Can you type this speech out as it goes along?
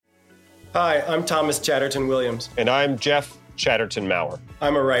Hi, I'm Thomas Chatterton Williams. And I'm Jeff Chatterton Maurer.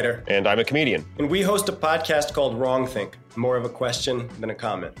 I'm a writer. And I'm a comedian. And we host a podcast called Wrongthink, more of a question than a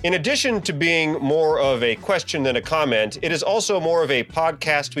comment. In addition to being more of a question than a comment, it is also more of a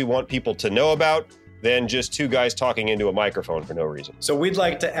podcast we want people to know about than just two guys talking into a microphone for no reason. So we'd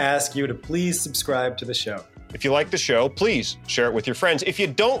like to ask you to please subscribe to the show. If you like the show, please share it with your friends. If you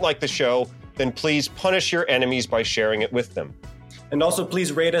don't like the show, then please punish your enemies by sharing it with them. And also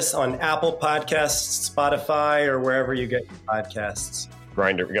please rate us on Apple Podcasts, Spotify, or wherever you get your podcasts.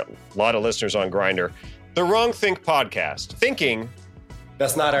 Grindr. We got a lot of listeners on Grindr. The Wrongthink podcast. Thinking.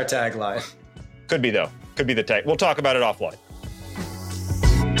 That's not our tagline. Could be, though. Could be the tag. We'll talk about it offline.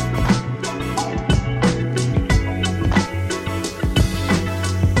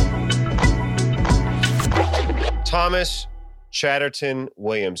 Thomas Chatterton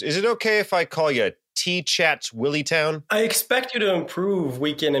Williams. Is it okay if I call you T-Chats Willytown? I expect you to improve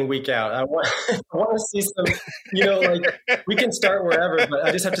week in and week out. I want to see some, we can start wherever, but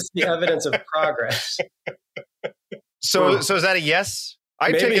I just have to see evidence of progress. So is that a yes?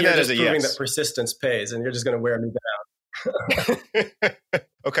 I'm taking that as a yes. Maybe you're just proving that persistence pays and you're just going to wear me down.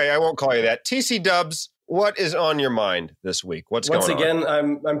 Okay, I won't call you that. TC Dubs, what is on your mind this week? What's going on? Once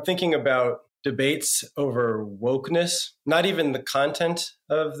again, I'm thinking about debates over wokeness, not even the content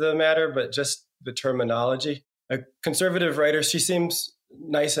of the matter, but just the terminology. A conservative writer, she seems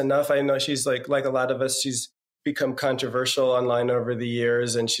nice enough. I know she's like a lot of us, she's become controversial online over the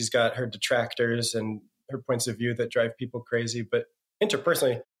years, and she's got her detractors and her points of view that drive people crazy. But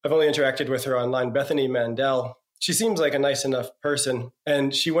interpersonally, I've only interacted with her online. Bethany Mandel, she seems like a nice enough person.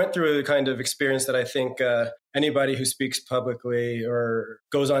 And she went through a kind of experience that I think anybody who speaks publicly or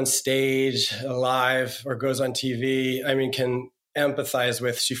goes on stage live or goes on TV, can empathize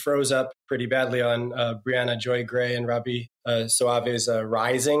with. She froze up pretty badly on Brianna Joy Gray and Rabi Soave's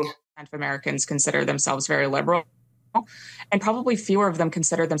Rising. Americans consider themselves very liberal, and probably fewer of them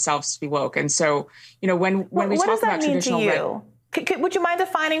consider themselves to be woke. And so, when we talk about traditional... What does that mean to you? Would you mind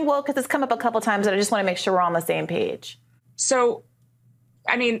defining woke? Because it's come up a couple times, and I just want to make sure we're on the same page. So,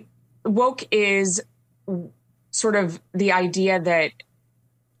 woke is sort of the idea that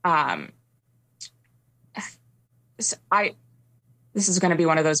this is going to be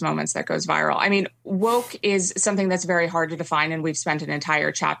one of those moments that goes viral. Woke is something that's very hard to define, and we've spent an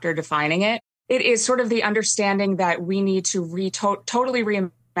entire chapter defining it. It is sort of the understanding that we need to totally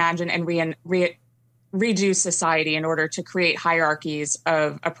reimagine and redo society in order to create hierarchies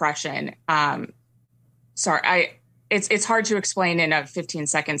of oppression. It's hard to explain in a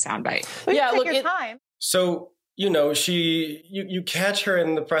 15-second soundbite. Yeah, look, your time. So, you catch her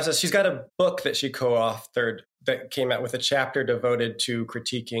in the process. She's got a book that she co-authored that came out with a chapter devoted to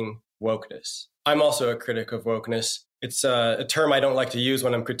critiquing wokeness. I'm also a critic of wokeness. It's a term I don't like to use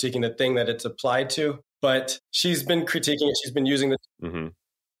when I'm critiquing the thing that it's applied to, but she's been critiquing it. She's been using the... Mm-hmm.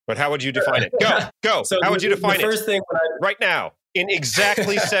 But how would you define it? Go. So how would you define it? First thing right now, in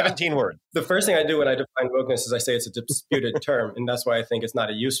exactly 17 words. The first thing I do when I define wokeness is I say it's a disputed term. And that's why I think it's not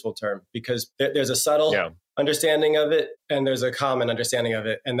a useful term, because there's a subtle understanding of it and there's a common understanding of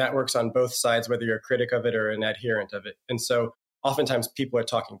it. And that works on both sides, whether you're a critic of it or an adherent of it. And so oftentimes people are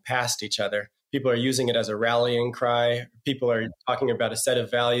talking past each other. People are using it as a rallying cry. People are talking about a set of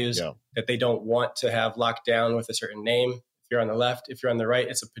values that they don't want to have locked down with a certain name. If you're on the left, if you're on the right,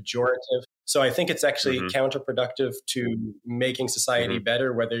 it's a pejorative. So I think it's actually counterproductive to making society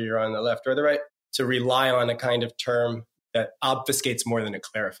better, whether you're on the left or the right, to rely on a kind of term that obfuscates more than it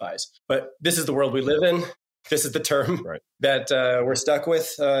clarifies. But this is the world we live in. This is the term that we're stuck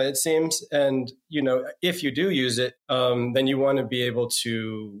with, it seems. And, if you do use it, then you want to be able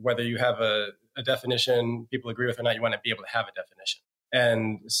to, whether you have a definition people agree with or not, you want to be able to have a definition.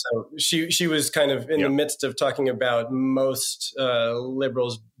 And so she was kind of in the midst of talking about most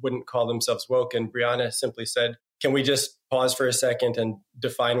liberals wouldn't call themselves woke. And Brianna simply said, can we just pause for a second and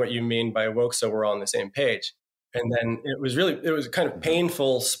define what you mean by woke so we're all on the same page? And then it was kind of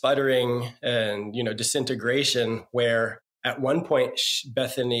painful sputtering and, disintegration where at one point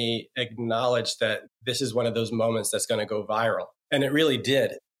Bethany acknowledged that this is one of those moments that's going to go viral. And it really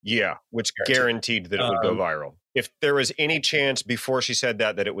did. Yeah, which guaranteed that it would go viral. If there was any chance before she said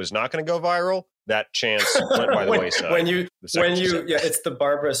that it was not going to go viral, that chance went by the wayside. It's the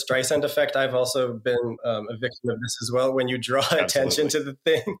Barbara Streisand effect. I've also been a victim of this as well. When you draw attention to the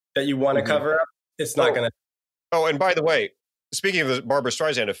thing that you want to cover up, it's not going to. Oh, and by the way, speaking of the Barbara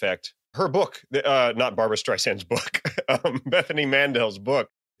Streisand effect, her book, not Barbara Streisand's book, Bethany Mandel's book,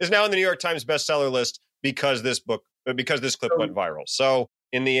 is now in the New York Times bestseller list because this clip went viral. So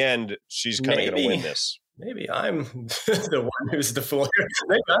in the end, she's kind of going to win this. maybe I'm the one who's the fool here.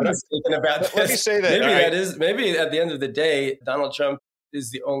 Maybe I'm mistaken about this. Let me say that. Maybe at the end of the day, Donald Trump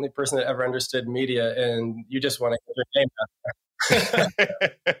is the only person that ever understood media, and you just want to get your name out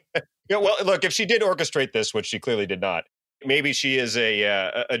there. Yeah, well, look, if she did orchestrate this, which she clearly did not, maybe she is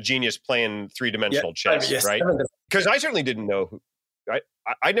a genius playing three-dimensional chess, right? Because I certainly didn't know who.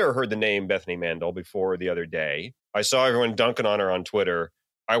 I never heard the name Bethany Mandel before the other day. I saw everyone dunking on her on Twitter.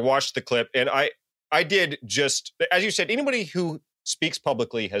 I watched the clip, and I did just, as you said, anybody who speaks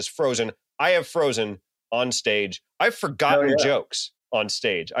publicly has frozen. I have frozen on stage. I've forgotten jokes on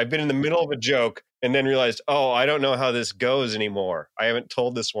stage. I've been in the middle of a joke and then realized, I don't know how this goes anymore. I haven't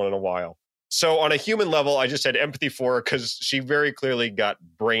told this one in a while. So on a human level, I just had empathy for her because she very clearly got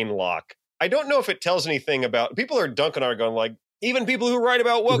brain lock. I don't know if it tells anything about, people are dunking on her going like, even people who write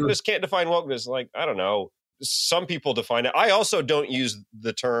about wokeness can't define wokeness. Like, I don't know. Some people define it. I also don't use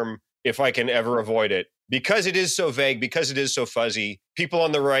the term if I can ever avoid it because it is so vague, because it is so fuzzy. People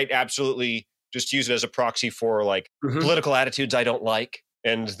on the right absolutely just use it as a proxy for like political attitudes I don't like.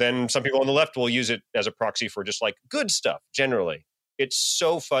 And then some people on the left will use it as a proxy for just like good stuff generally. It's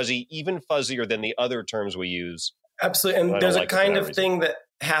so fuzzy, even fuzzier than the other terms we use. Absolutely. And there's a kind of thing that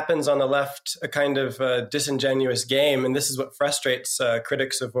happens on the left, a kind of disingenuous game. And this is what frustrates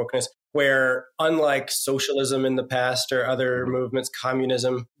critics of wokeness, where unlike socialism in the past or other movements,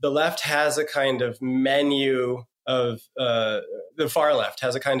 communism, the left has a kind of menu of, the far left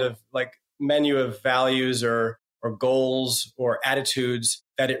has a kind of like menu of values or goals or attitudes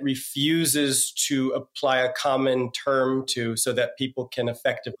that it refuses to apply a common term to so that people can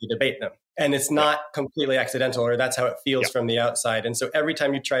effectively debate them. And it's not completely accidental, or that's how it feels from the outside. And so every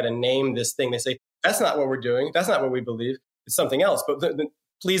time you try to name this thing, they say, that's not what we're doing. That's not what we believe. It's something else. But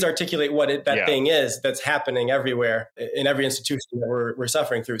please articulate what that thing is that's happening everywhere in every institution that we're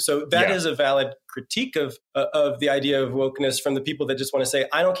suffering through. So that is a valid critique of the idea of wokeness from the people that just want to say,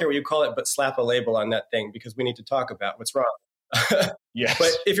 I don't care what you call it, but slap a label on that thing because we need to talk about what's wrong. Yes. But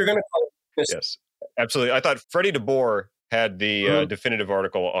if you're going to call it wokeness. Yes, absolutely. I thought Freddie DeBoer had the definitive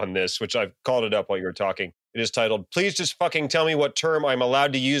article on this, which I've called it up while you were talking. It is titled, "Please just fucking tell me what term I'm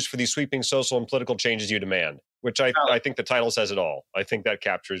allowed to use for these sweeping social and political changes you demand," which I think the title says it all. I think that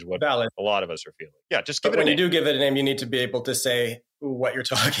captures what a lot of us are feeling. Yeah, just give it a name. When you do give it a name, you need to be able to say what you're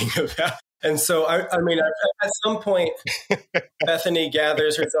talking about. And so, I mean, at some point, Bethany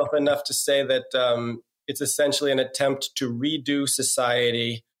gathers herself enough to say that it's essentially an attempt to redo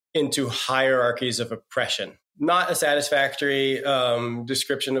society into hierarchies of oppression. Not a satisfactory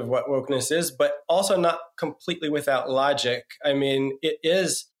description of what wokeness is, but also not completely without logic. I mean, it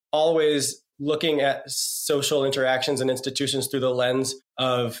is always looking at social interactions and institutions through the lens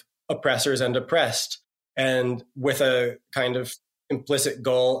of oppressors and oppressed, and with a kind of implicit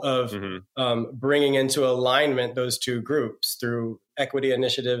goal of bringing into alignment those two groups through equity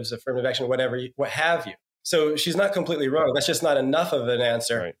initiatives, affirmative action, what have you. So she's not completely wrong. That's just not enough of an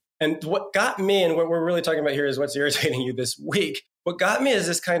answer. Right. And what got me, and what we're really talking about here is what's irritating you this week. What got me is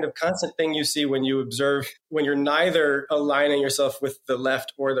this kind of constant thing you see when you observe, when you're neither aligning yourself with the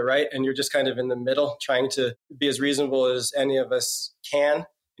left or the right, and you're just kind of in the middle, trying to be as reasonable as any of us can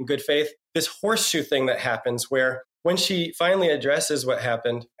in good faith. This horseshoe thing that happens where when she finally addresses what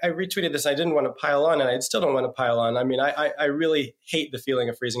happened, I retweeted this. I didn't want to pile on, and I still don't want to pile on. I mean, I really hate the feeling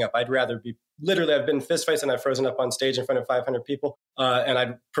of freezing up. I'd rather be, literally, I've been in fistfights and I've frozen up on stage in front of 500 people, and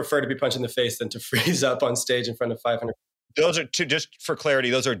I'd prefer to be punched in the face than to freeze up on stage in front of 500 people. Those are two, just for clarity,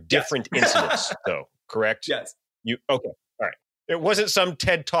 those are different incidents, though, correct? Yes. Okay, all right. It wasn't some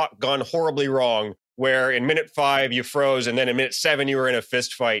TED Talk gone horribly wrong where in minute 5 you froze and then in minute 7 you were in a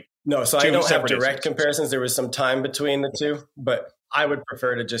fist fight. No, so I don't have direct comparisons. There was some time between the two, but I would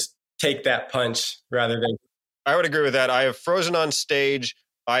prefer to just take that punch rather than... I would agree with that. I have frozen on stage.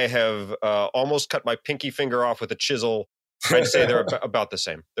 I have almost cut my pinky finger off with a chisel. I'd say they're about the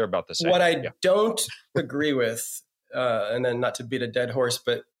same. They're about the same. What I don't agree with, and then not to beat a dead horse,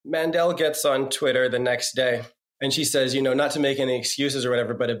 but Mandel gets on Twitter the next day and she says, not to make any excuses or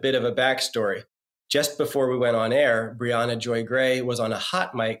whatever, but a bit of a backstory. Just before we went on air, Brianna Joy Gray was on a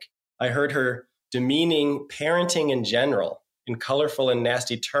hot mic. I heard her demeaning parenting in general in colorful and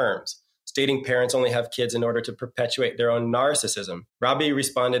nasty terms, stating parents only have kids in order to perpetuate their own narcissism. Robbie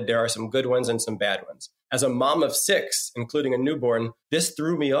responded, there are some good ones and some bad ones. As a mom of 6, including a newborn, this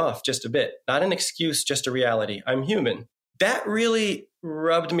threw me off just a bit. Not an excuse, just a reality. I'm human. That really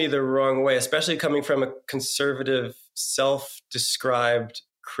rubbed me the wrong way, especially coming from a conservative, self-described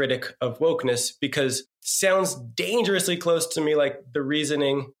critic of wokeness, because it sounds dangerously close to me like the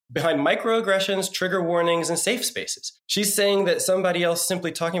reasoning behind microaggressions, trigger warnings, and safe spaces. She's saying that somebody else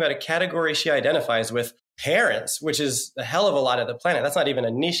simply talking about a category she identifies with parents, which is a hell of a lot of the planet. That's not even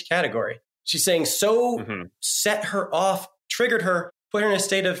a niche category. She's saying set her off, triggered her, put her in a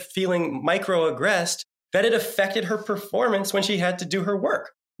state of feeling microaggressed that it affected her performance when she had to do her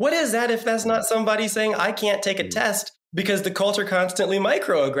work. What is that if that's not somebody saying, I can't take a test because the culture constantly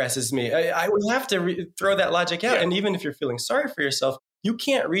microaggresses me? I would have to throw that logic out. Yeah. And even if you're feeling sorry for yourself, you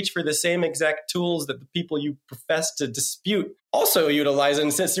can't reach for the same exact tools that the people you profess to dispute also utilize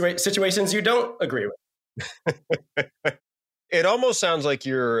in situations you don't agree with. It almost sounds like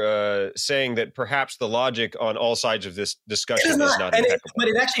you're saying that perhaps the logic on all sides of this discussion is not impeccable. But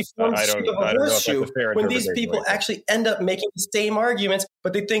it actually forms the shape of a horseshoe when these people actually end up making the same arguments,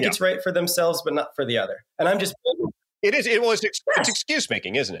 but they think it's right for themselves, but not for the other. And I'm just... It is. It's excuse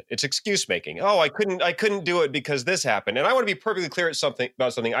making, isn't it? It's excuse making. Oh, I couldn't do it because this happened. And I want to be perfectly clear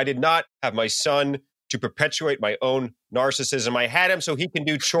about something. I did not have my son to perpetuate my own narcissism. I had him so he can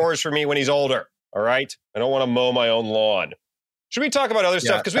do chores for me when he's older. All right. I don't want to mow my own lawn. Should we talk about other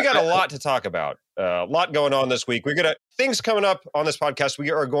stuff? Because we got a lot to talk about. A lot going on this week. We got things coming up on this podcast. We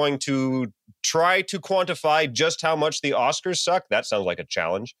are going to try to quantify just how much the Oscars suck. That sounds like a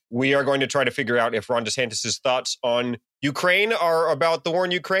challenge. We are going to try to figure out if Ron DeSantis' thoughts on Ukraine are about the war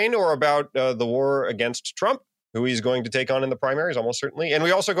in Ukraine or about the war against Trump, who he's going to take on in the primaries, almost certainly. And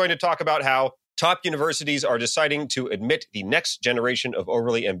we're also going to talk about how top universities are deciding to admit the next generation of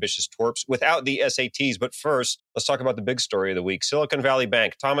overly ambitious twerps without the SATs. But first, let's talk about the big story of the week, Silicon Valley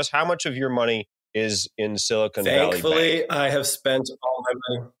Bank. Thomas, how much of your money is in Silicon Valley Bank? Thankfully, I have spent all my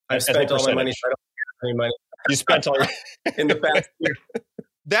money. I've spent all my money. So I don't have any money. You spent all in the past year.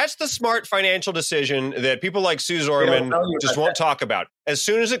 That's the smart financial decision that people like Sue Zorman just won't talk about. As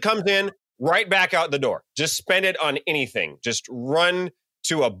soon as it comes in, right back out the door. Just spend it on anything. Just run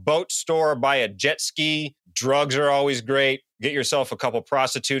to a boat store, buy a jet ski. Drugs are always great. Get yourself a couple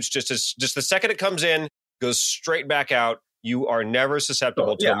prostitutes. Just the second it comes in, goes straight back out. You are never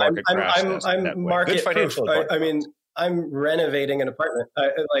susceptible to a market crash. I'm market proof. I mean, I'm renovating an apartment.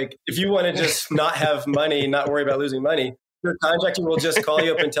 Like, if you want to just not have money, not worry about losing money, your contractor will just call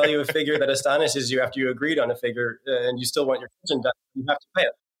you up and tell you a figure that astonishes you after you agreed on a figure, and you still want your kitchen done. You have to pay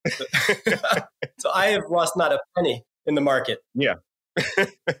it. So I have lost not a penny in the market. Yeah.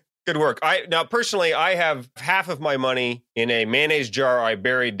 Good work. Now, personally, I have half of my money in a mayonnaise jar I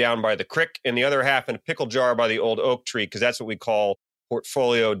buried down by the creek and the other half in a pickle jar by the old oak tree, because that's what we call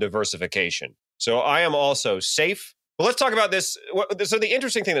portfolio diversification. So I am also safe. But let's talk about this. So the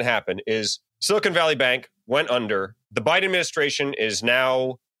interesting thing that happened is Silicon Valley Bank went under. The Biden administration is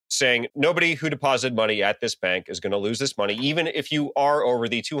now saying nobody who deposited money at this bank is going to lose this money, even if you are over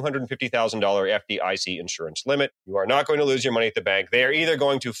the $250,000 FDIC insurance limit. You are not going to lose your money at the bank. They are either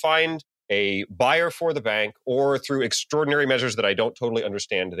going to find a buyer for the bank, or through extraordinary measures that I don't totally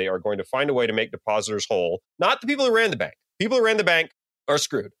understand, they are going to find a way to make depositors whole. Not the people who ran the bank. People who ran the bank are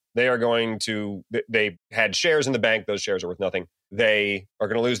screwed. They had shares in the bank. Those shares are worth nothing. They are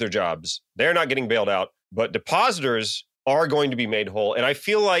going to lose their jobs. They're not getting bailed out, but depositors are going to be made whole. And I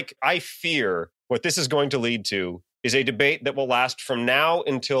fear what this is going to lead to is a debate that will last from now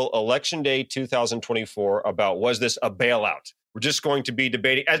until Election Day 2024 about, was this a bailout? We're just going to be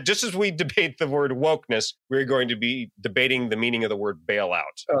debating, just as we debate the word wokeness, we're going to be debating the meaning of the word bailout.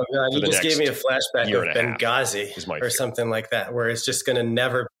 Oh, God, you just gave me a flashback of Benghazi or something like that, where it's just going to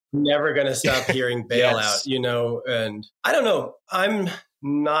never going to stop hearing bailout, and I don't know. I'm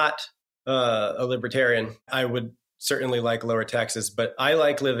not a libertarian. I would certainly like lower taxes, but I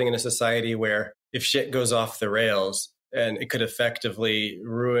like living in a society where if shit goes off the rails and it could effectively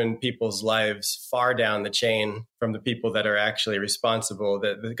ruin people's lives far down the chain from the people that are actually responsible,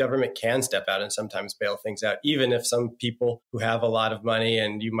 that the government can step out and sometimes bail things out, even if some people who have a lot of money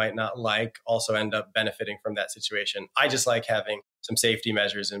and you might not like also end up benefiting from that situation. I just like having some safety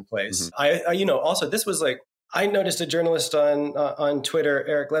measures in place. Mm-hmm. Also, this was like, I noticed a journalist on Twitter,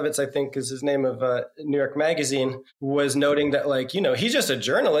 Eric Levitz, I think is his name, of New York Magazine, was noting that, he's just a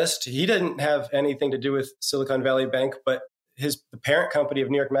journalist. He didn't have anything to do with Silicon Valley Bank, but the parent company of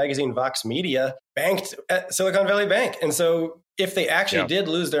New York Magazine, Vox Media, banked at Silicon Valley Bank. And so if they actually did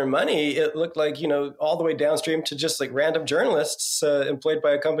lose their money, it looked like, all the way downstream to just like random journalists employed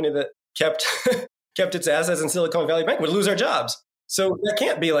by a company that kept its assets in Silicon Valley Bank would lose their jobs. So that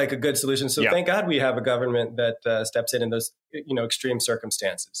can't be like a good solution. So thank God we have a government that steps in those, extreme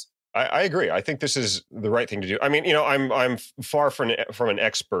circumstances. I agree. I think this is the right thing to do. I mean, I'm far from an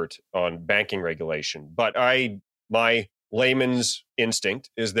expert on banking regulation, but my layman's instinct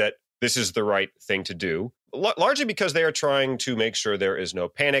is that this is the right thing to do, largely because they are trying to make sure there is no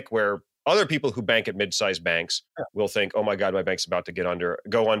panic where other people who bank at mid-sized banks will think, oh my God, my bank's about to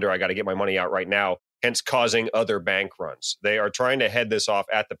go under. I got to get my money out right now. hence causing other bank runs. They are trying to head this off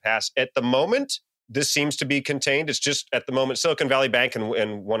at the pass. At the moment, this seems to be contained. It's just at the moment, Silicon Valley Bank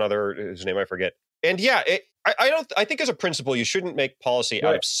and one other, whose name I forget. And yeah, I think as a principle, you shouldn't make policy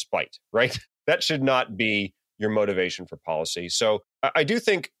out of spite, right? That should not be your motivation for policy. So I do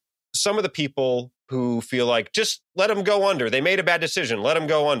think some of the people who feel like, just let them go under. They made a bad decision. Let them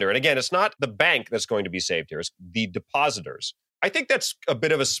go under. And again, it's not the bank that's going to be saved here. It's the depositors. I think that's a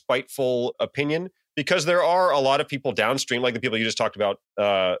bit of a spiteful opinion because there are a lot of people downstream, like the people you just talked about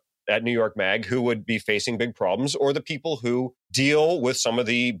at New York Mag, who would be facing big problems, or the people who deal with some of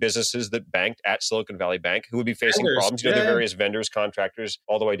the businesses that banked at Silicon Valley Bank who would be facing problems. The various vendors, contractors,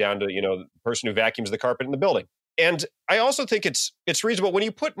 all the way down to, the person who vacuums the carpet in the building. And I also think it's reasonable when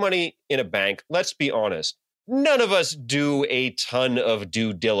you put money in a bank, let's be honest, none of us do a ton of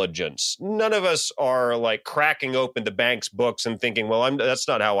due diligence. None of us are like cracking open the bank's books and thinking, well, that's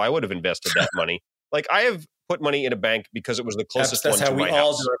not how I would have invested that money. Like I have put money in a bank because it was the closest one to my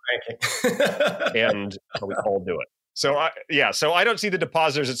house. That's how we all do our banking. And we all do it. So I don't see the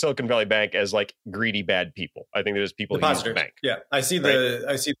depositors at Silicon Valley Bank as like greedy bad people. I think there's people who use the bank. Yeah, I see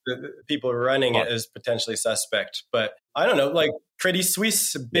the people running it as potentially suspect, but I don't know. Like Credit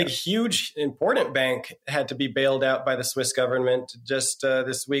Suisse, big, huge, important bank, had to be bailed out by the Swiss government just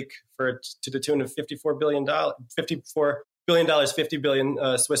this week to the tune of $50 billion, 50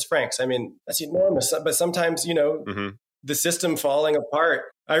 billion Swiss francs. I mean, that's enormous. But sometimes, the system falling apart.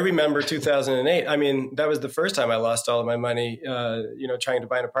 I remember 2008. I mean, that was the first time I lost all of my money, trying to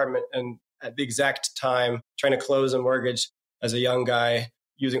buy an apartment. And at the exact time, trying to close a mortgage as a young guy,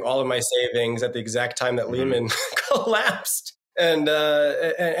 using all of my savings at the exact time that Lehman collapsed. And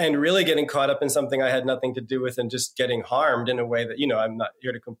really getting caught up in something I had nothing to do with and just getting harmed in a way that, I'm not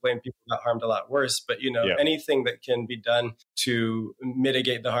here to complain. People got harmed a lot worse. But, anything that can be done to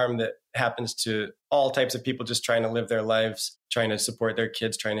mitigate the harm that happens to all types of people just trying to live their lives, trying to support their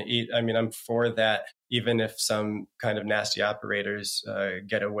kids, trying to eat. I mean, I'm for that, even if some kind of nasty operators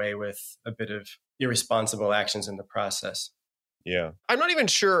get away with a bit of irresponsible actions in the process. Yeah. I'm not even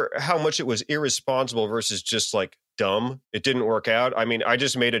sure how much it was irresponsible versus just like dumb. It didn't work out. I mean, I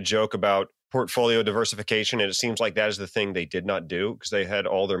just made a joke about portfolio diversification, and it seems like that is the thing they did not do because they had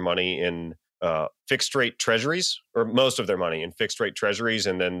all their money in fixed rate treasuries, or most of their money in fixed rate treasuries.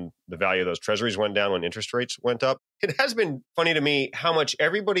 And then the value of those treasuries went down when interest rates went up. It has been funny to me how much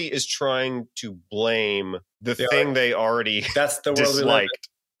everybody is trying to blame the thing they already disliked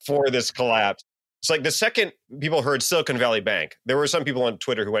for this collapse. It's like the second people heard Silicon Valley Bank, there were some people on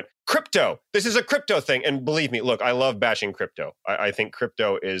Twitter who went, crypto, this is a crypto thing. And believe me, look, I love bashing crypto. I think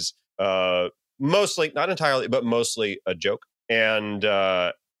crypto is mostly, not entirely, but mostly a joke. And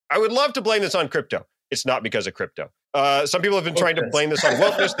I would love to blame this on crypto. It's not because of crypto. Some people have been trying to blame this on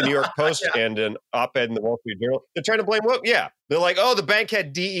wokeness, the New York Post, and an op-ed in the Wall Street Journal. They're trying to blame woke. Yeah. They're like, oh, the bank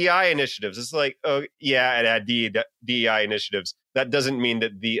had DEI initiatives. It's like, oh, yeah, it had DEI initiatives. That doesn't mean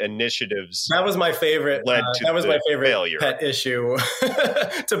that the initiatives. That was my favorite. That was my favorite failure. Pet issue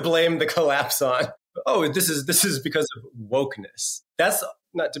to blame the collapse on. Oh, this is because of wokeness. That's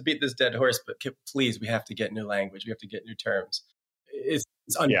not to beat this dead horse, but please, we have to get new language. We have to get new terms. It's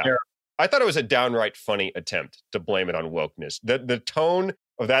unfair. Yeah. I thought it was a downright funny attempt to blame it on wokeness. The tone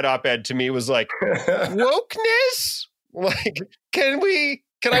of that op-ed to me was like, wokeness? Like, can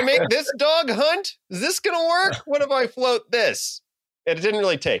I make this dog hunt? Is this going to work? What if I float this? And it didn't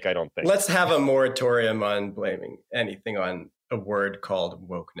really take, I don't think. Let's have a moratorium on blaming anything on a word called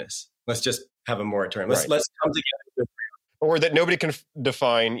wokeness. Let's just have a moratorium. Let's come together. Or that nobody can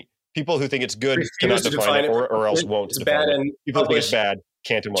define. People who think it's good cannot define it, or else won't define it. People who think it's bad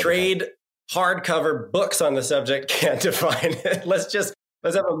can't and won't trade hardcover books on the subject can't define it. Let's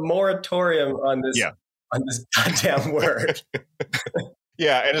have a moratorium on this goddamn word.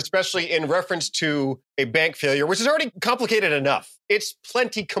 Yeah, and especially in reference to a bank failure, which is already complicated enough. It's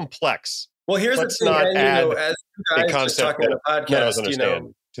plenty complex. Well, here's the thing, as you guys just talking on a podcast,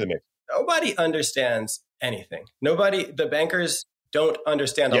 to the mix. Nobody understands anything. The bankers don't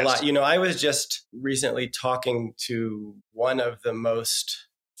understand a lot. I was just recently talking to one of the most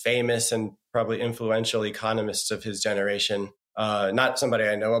famous and probably influential economists of his generation. Not somebody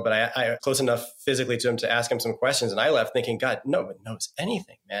I know of, but I close enough physically to him to ask him some questions. And I left thinking, God, no one knows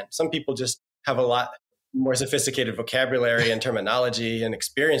anything, man. Some people just have a lot more sophisticated vocabulary and terminology and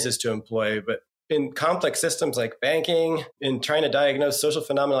experiences to employ. But in complex systems like banking, in trying to diagnose social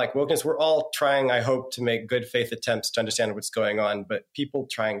phenomena like wokeness, we're all trying, I hope, to make good faith attempts to understand what's going on. But people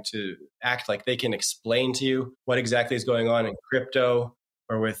trying to act like they can explain to you what exactly is going on in crypto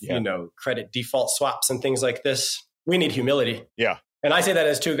or with, credit default swaps and things like this. We need humility. Yeah. And I say that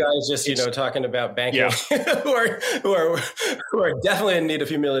as two guys just, talking about banking who are definitely in need of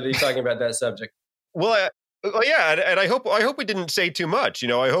humility talking about that subject. Well, and I hope we didn't say too much.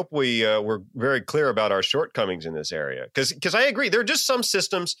 I hope we were very clear about our shortcomings in this area. Because I agree, there are just some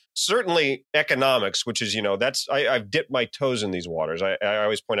systems, certainly economics, which is, I've dipped my toes in these waters. I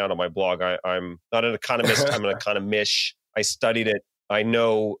always point out on my blog, I'm not an economist, I'm an economish. I studied it. I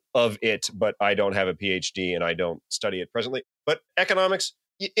know of it, but I don't have a PhD and I don't study it presently. But economics,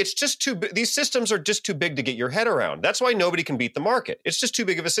 it's just too big. These systems are just too big to get your head around. That's why nobody can beat the market. It's just too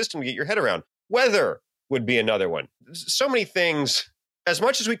big of a system to get your head around. Weather would be another one. So many things, as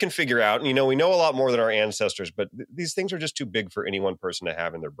much as we can figure out, and we know a lot more than our ancestors, but these things are just too big for any one person to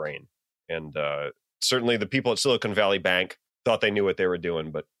have in their brain. And certainly the people at Silicon Valley Bank thought they knew what they were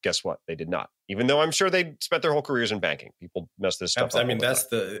doing, but guess what? They did not. Even though I'm sure they spent their whole careers in banking. People mess this stuff up. I mean, that's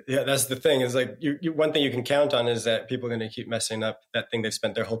the thing is like you one thing you can count on is that people are going to keep messing up that thing they've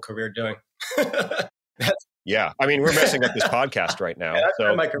spent their whole career doing. Yeah. I mean, we're messing up this podcast right now.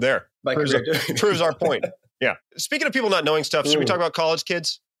 So proves our point. Yeah. Speaking of people not knowing stuff, should we talk about college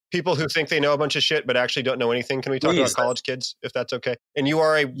kids? People who think they know a bunch of shit but actually don't know anything. Can we talk about college kids, if that's okay? And you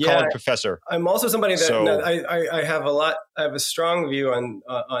are a college professor. I'm also somebody that I have I have a strong view on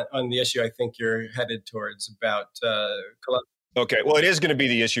the issue I think you're headed towards about Columbia. Okay. Well, it is going to be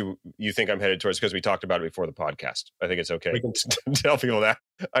the issue you think I'm headed towards because we talked about it before the podcast. I think it's okay to tell people that.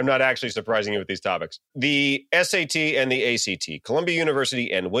 I'm not actually surprising you with these topics. The SAT and the ACT, Columbia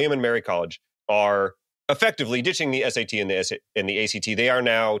University and William and Mary College are effectively ditching the SAT and the ACT. They are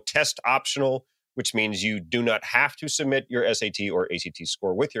now test optional, which means you do not have to submit your SAT or ACT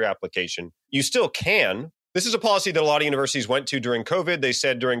score with your application. You still can. This is a policy that a lot of universities went to during COVID. They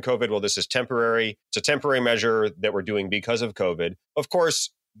said during COVID, well, this is temporary. It's a temporary measure that we're doing because of COVID. Of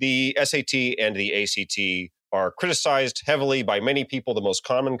course, the SAT and the ACT are criticized heavily by many people. The most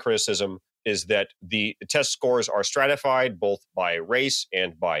common criticism is that the test scores are stratified both by race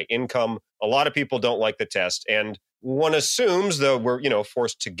and by income. A lot of people don't like the test. And one assumes, though we're,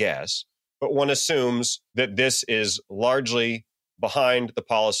 forced to guess, but one assumes that this is largely behind the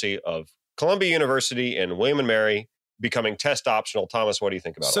policy of Columbia University and William and Mary becoming test optional. Thomas, what do you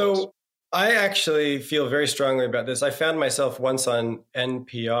think about all this? So I actually feel very strongly about this. I found myself once on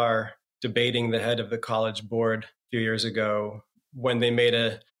NPR debating the head of the college board a few years ago when they made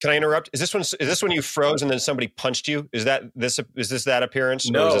a... Can I interrupt? Is this when you froze and then somebody punched you? Is this that appearance?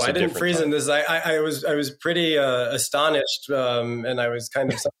 No, I didn't freeze in this. I was pretty astonished, and I was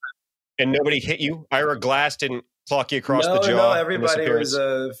kind of... And nobody hit you? Ira Glass didn't clock you across the jaw? No, everybody was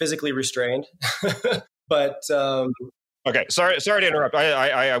physically restrained. But... Okay, sorry to interrupt.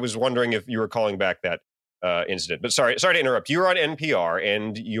 I was wondering if you were calling back that incident, but sorry to interrupt. You were on NPR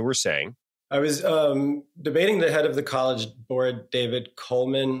and you were saying... I was debating the head of the college board, David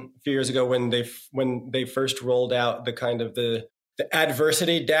Coleman, a few years ago when they first rolled out the kind of the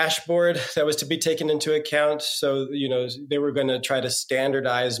adversity dashboard that was to be taken into account. So, they were going to try to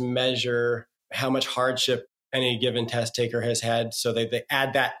standardize, measure how much hardship any given test taker has had. So they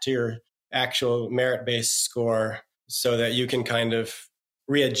add that to your actual merit-based score so that you can kind of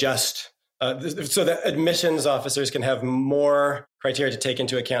readjust so that admissions officers can have more criteria to take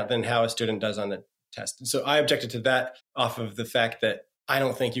into account than how a student does on the test. So I objected to that off of the fact that I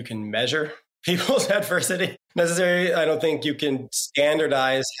don't think you can measure people's adversity necessarily. I don't think you can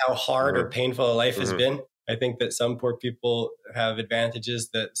standardize how hard or painful a life has been. I think that some poor people have advantages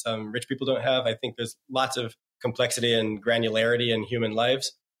that some rich people don't have. I think there's lots of complexity and granularity in human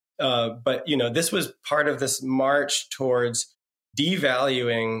lives. But, this was part of this march towards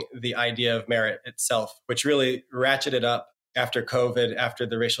devaluing the idea of merit itself, which really ratcheted up after COVID, after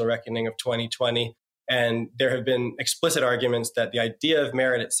the racial reckoning of 2020. And there have been explicit arguments that the idea of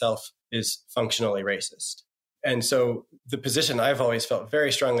merit itself is functionally racist. And so the position I've always felt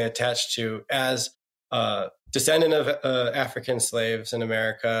very strongly attached to as a descendant of African slaves in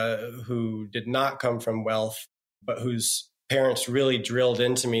America who did not come from wealth, but whose parents really drilled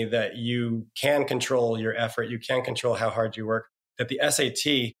into me that you can control your effort, you can control how hard you work, that the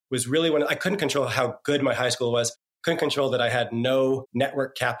SAT was really when I couldn't control how good my high school was, couldn't control that I had no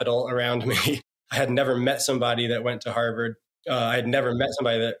network capital around me. I had never met somebody that went to Harvard. I had never met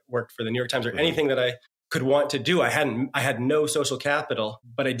somebody that worked for the New York Times or anything that I could want to do. I had no social capital,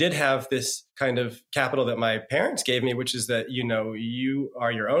 but I did have this kind of capital that my parents gave me, which is that, you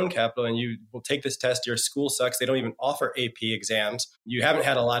are your own capital and you will take this test. Your school sucks. They don't even offer AP exams. You haven't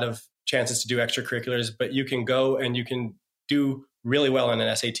had a lot of chances to do extracurriculars, but you can go and you can do really well on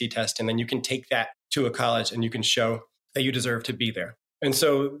an SAT test. And then you can take that to a college and you can show that you deserve to be there. And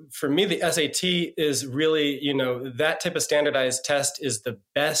so for me, the SAT is really, that type of standardized test is the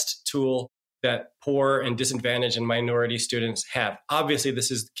best tool that poor and disadvantaged and minority students have. Obviously,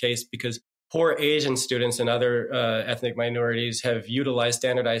 this is the case because poor Asian students and other ethnic minorities have utilized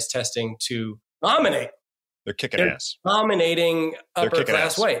standardized testing to dominate. They're kicking ass. Dominating upper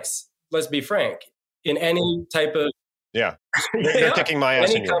class whites. Let's be frank. In any type of they're kicking my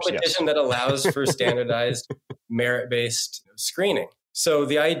ass. Any competition that allows for standardized merit-based screening. So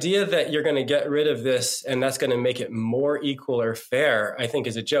the idea that you're going to get rid of this and that's going to make it more equal or fair, I think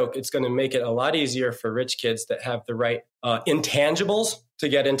is a joke. It's going to make it a lot easier for rich kids that have the right intangibles to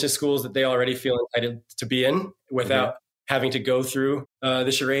get into schools that they already feel entitled to be in without having to go through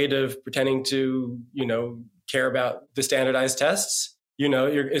the charade of pretending to, care about the standardized tests.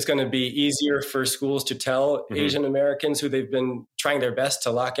 It's going to be easier for schools to tell Asian Americans who they've been trying their best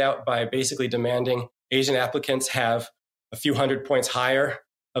to lock out by basically demanding Asian applicants have a few hundred points higher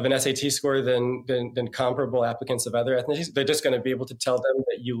of an SAT score than comparable applicants of other ethnicities. They're just going to be able to tell them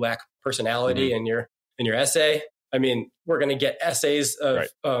that you lack personality in your essay. I mean, we're going to get essays of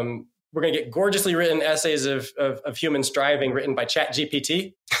we're going to get gorgeously written essays of human striving written by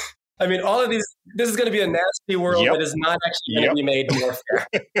ChatGPT. I mean, all of these. This is going to be a nasty world that is not actually going to be made more fair.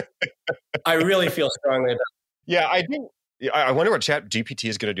 I really feel strongly about it. Yeah, I do. I wonder what ChatGPT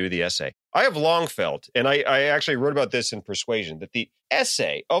is going to do to the essay. I have long felt, and I actually wrote about this in Persuasion, that the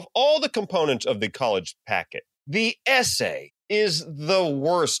essay, of all the components of the college packet, the essay is the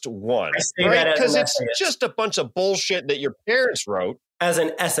worst one. Right? Because it's just a bunch of bullshit that your parents wrote. As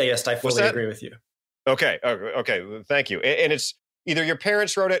an essayist, I fully agree with you. Okay. Thank you. And it's either your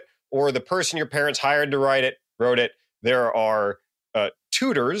parents wrote it or the person your parents hired to write it wrote it. There are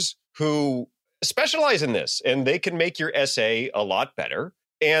tutors who specialize in this, and they can make your essay a lot better.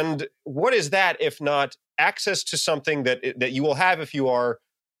 And what is that if not access to something that you will have if you are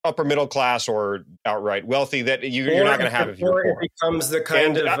upper middle class or outright wealthy that you're not going to have if you're poor? It becomes the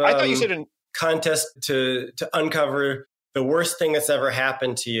kind of I thought you said contest to uncover the worst thing that's ever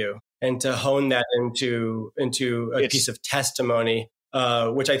happened to you and to hone that into a piece of testimony,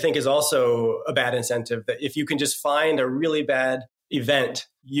 which I think is also a bad incentive. That if you can just find a really bad event,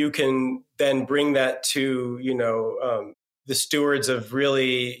 you can then bring that to, the stewards of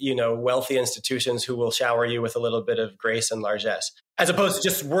really, wealthy institutions who will shower you with a little bit of grace and largesse, as opposed to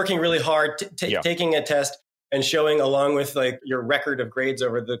just working really hard, taking a test and showing along with like your record of grades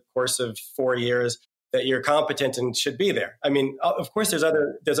over the course of 4 years that you're competent and should be there. I mean, of course, there's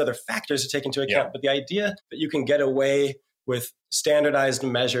other factors to take into account, but the idea that you can get away with standardized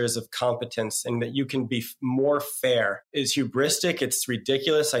measures of competence and that you can be more fair is hubristic. It's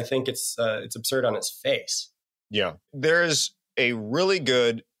ridiculous. I think it's absurd on its face. Yeah. There's a really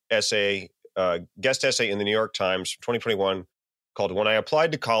good essay, guest essay in the New York Times from 2021 called "When I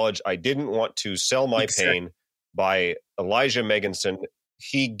Applied to College, I Didn't Want to Sell My Pain" by Elijah Megginson.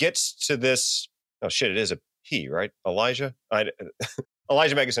 He gets to this. Oh, shit, it is a he, right? Elijah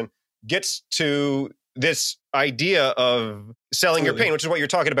Megginson gets to this idea of selling your pain, which is what you're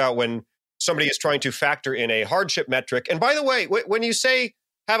talking about when somebody is trying to factor in a hardship metric. And by the way, when you say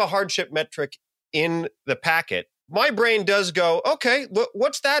have a hardship metric in the packet, my brain does go, okay,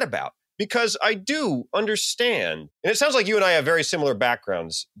 what's that about? Because I do understand. And it sounds like you and I have very similar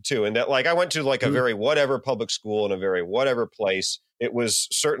backgrounds too. And that like I went to like a very whatever public school in a very whatever place. It was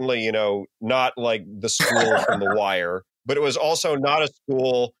certainly, not like the school from The Wire, but it was also not a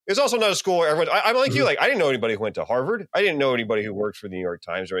school. It was also not a school where everyone, I'm like you, like I didn't know anybody who went to Harvard. I didn't know anybody who worked for the New York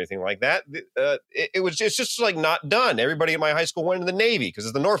Times or anything like that. It's just like not done. Everybody in my high school went into the Navy because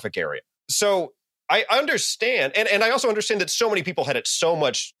it's the Norfolk area. So I understand. And I also understand that so many people had it so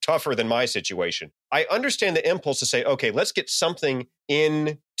much tougher than my situation. I understand the impulse to say, okay, let's get something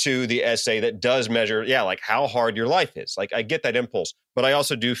into the essay that does measure, like how hard your life is. Like I get that impulse, but I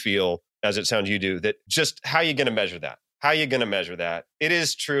also do feel, as it sounds you do, that just how are you going to measure that? How are you going to measure that? It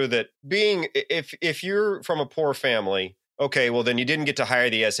is true that if you're from a poor family, okay, well then you didn't get to hire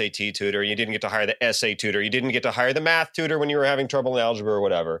the SAT tutor, you didn't get to hire the essay tutor, you didn't get to hire the math tutor when you were having trouble in algebra or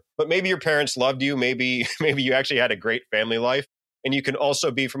whatever. But maybe your parents loved you, maybe you actually had a great family life, and you can also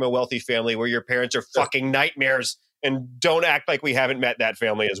be from a wealthy family where your parents are fucking nightmares and don't act like we haven't met that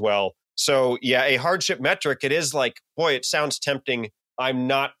family as well. So yeah, a hardship metric, it is like, boy, it sounds tempting. I'm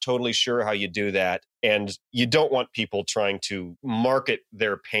not totally sure how you do that. And you don't want people trying to market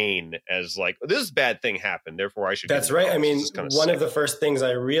their pain as like, this bad thing happened, therefore I should. That's right. I mean, one of the first things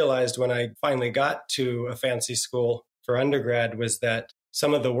I realized when I finally got to a fancy school for undergrad was that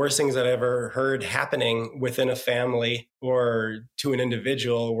some of the worst things that I ever heard happening within a family or to an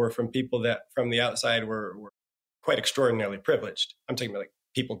individual were from people that from the outside were quite extraordinarily privileged. I'm talking about like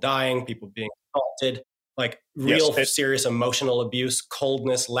people dying, people being assaulted, like real serious emotional abuse,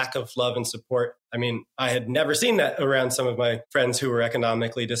 coldness, lack of love and support. I mean, I had never seen that around some of my friends who were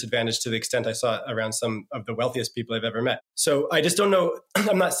economically disadvantaged to the extent I saw it around some of the wealthiest people I've ever met. So I just don't know.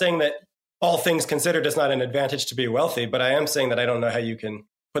 I'm not saying that all things considered, it's not an advantage to be wealthy, but I am saying that I don't know how you can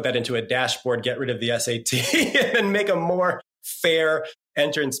put that into a dashboard, get rid of the SAT and make a more fair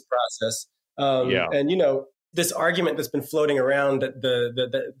entrance process. And, you know, this argument that's been floating around that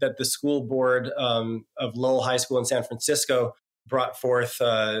the school board of Lowell High School in San Francisco brought forth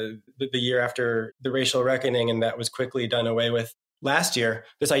the year after the racial reckoning, and that was quickly done away with last year,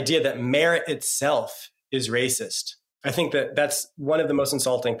 this idea that merit itself is racist. I think that that's one of the most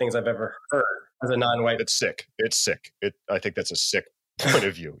insulting things I've ever heard as a non-white. It's sick. I think that's a sick point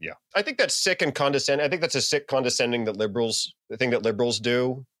of view. Yeah. I think that's sick and condescending. I think that's a sick condescending that the thing that liberals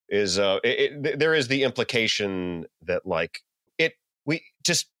do is there is the implication that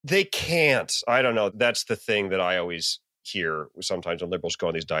they can't. I don't know. That's the thing that I always hear sometimes when liberals go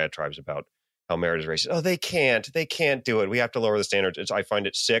on these diatribes about how merit is racist. Oh, they can't do it. We have to lower the standards. I find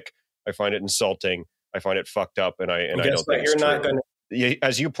it sick. I find it insulting. I find it fucked up, and I don't think it's true.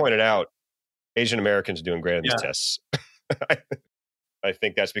 As you pointed out, Asian Americans are doing great on these tests. I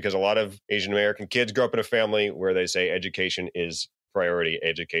think that's because a lot of Asian American kids grow up in a family where they say education is priority,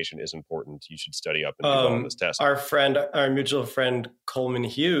 education is important. You should study up and do well on this test. Our mutual friend Coleman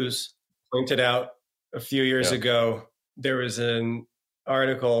Hughes pointed out a few years ago, there was an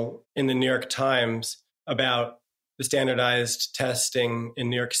article in the New York Times about the standardized testing in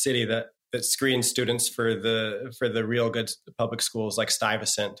New York City that screens students for the real good public schools like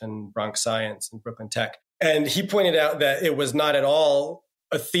Stuyvesant and Bronx Science and Brooklyn Tech. And he pointed out that it was not at all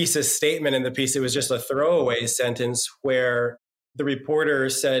a thesis statement in the piece. It was just a throwaway sentence where the reporter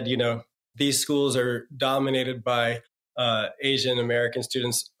said, you know, these schools are dominated by Asian American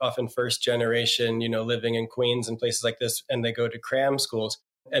students, often first generation, you know, living in Queens and places like this, and they go to cram schools.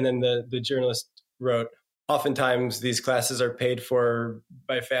 And then the journalist wrote, oftentimes these classes are paid for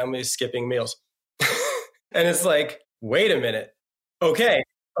by families skipping meals. And it's like, wait a minute. Okay,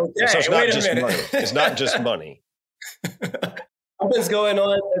 so it's wait a minute. Money. It's not just money. Something's going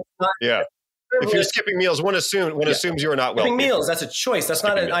on. If you're skipping meals, one assumes you're not wealthy. Skipping meals, that's a choice. That's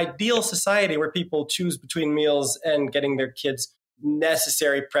not an ideal society where people choose between meals and getting their kids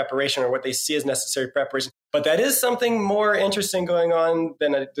necessary preparation or what they see as necessary preparation. But that is something more interesting going on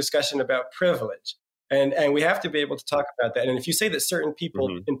than a discussion about privilege. And we have to be able to talk about that. And if you say that certain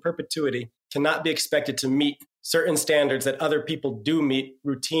people in perpetuity cannot be expected to meet certain standards that other people do meet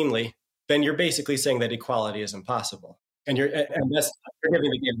routinely, then you're basically saying that equality is impossible. And you're giving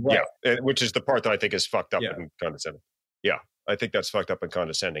the game away. Yeah, which is the part that I think is fucked up and condescending. Yeah, I think that's fucked up and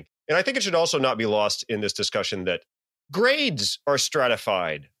condescending. And I think it should also not be lost in this discussion that grades are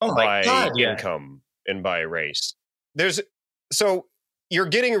stratified by income and by race. So you're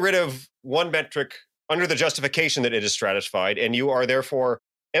getting rid of one metric under the justification that it is stratified, and you are therefore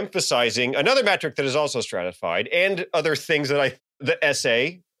emphasizing another metric that is also stratified and other things that the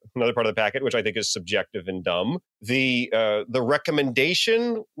essay, another part of the packet, which I think is subjective and dumb. The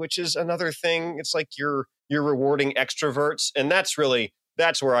recommendation, which is another thing. It's like you're rewarding extroverts, and that's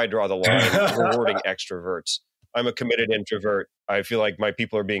where I draw the line. Rewarding extroverts. I'm a committed introvert. I feel like my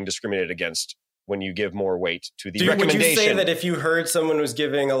people are being discriminated against when you give more weight to the recommendation. Would you say that if you heard someone was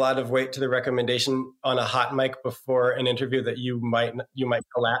giving a lot of weight to the recommendation on a hot mic before an interview, that you might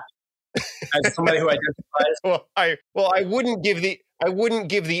collapse as somebody who identifies? I wouldn't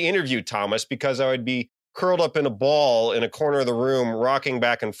give the interview, Thomas, because I would be curled up in a ball in a corner of the room, rocking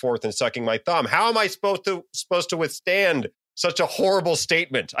back and forth and sucking my thumb. How am I supposed to withstand such a horrible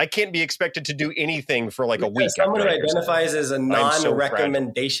statement? I can't be expected to do anything for like a week. Someone who identifies as a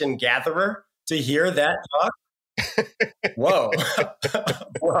non-recommendation gatherer to hear that talk? Whoa.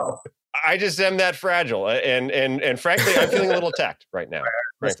 Whoa. I just am that fragile. And frankly, I'm feeling a little attacked right now.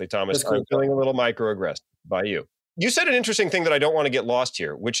 Frankly, Thomas, I'm feeling a little microaggressed by you. You said an interesting thing that I don't want to get lost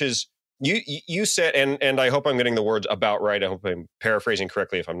here, which is you said, and I hope I'm getting the words about right. I hope I'm paraphrasing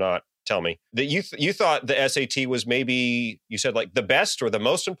correctly. If I'm not, tell me, that you thought the SAT was maybe, you said like the best or the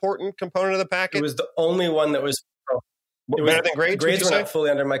most important component of the packet? It was the only one that was better than grades? Grades were not fully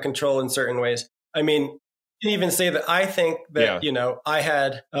under my control in certain ways. I mean, you can even say that I think that, I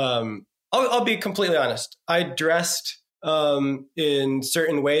had, I'll be completely honest. I dressed in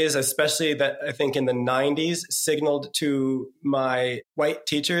certain ways, especially that I think in the 90s signaled to my white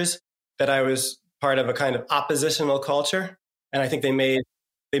teachers that I was part of a kind of oppositional culture. And I think they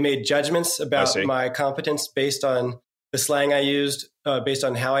made judgments about my competence based on the slang I used, based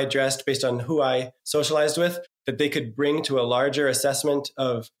on how I dressed, based on who I socialized with. that they could bring to a larger assessment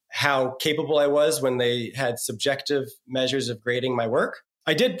of how capable I was when they had subjective measures of grading my work.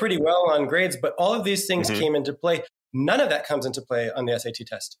 I did pretty well on grades, but all of these things came into play. None of that comes into play on the SAT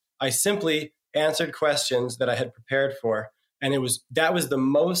test. I simply answered questions that I had prepared for. And that was the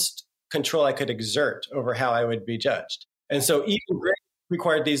most control I could exert over how I would be judged. And so even grades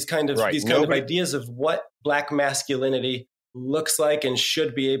required these kind of ideas of what Black masculinity looks like and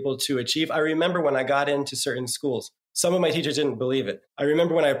should be able to achieve. I remember when I got into certain schools, some of my teachers didn't believe it. I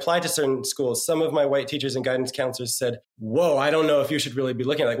remember when I applied to certain schools, some of my white teachers and guidance counselors said, whoa, I don't know if you should really be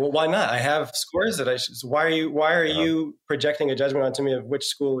looking at it. Like, well, why not? I have scores that I should. So why are you projecting a judgment onto me of which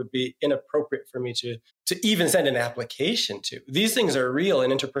school would be inappropriate for me to even send an application to? These things are real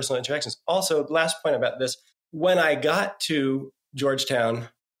in interpersonal interactions. Also, last point about this, when I got to Georgetown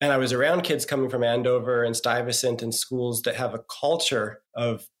and I was around kids coming from Andover and Stuyvesant and schools that have a culture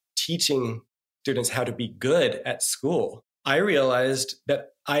of teaching students how to be good at school, I realized that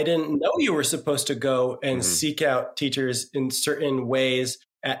I didn't know you were supposed to go and seek out teachers in certain ways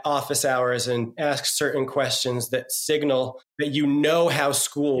at office hours and ask certain questions that signal that you know how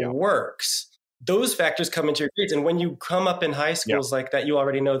school works. Those factors come into your grades. And when you come up in high schools like that, you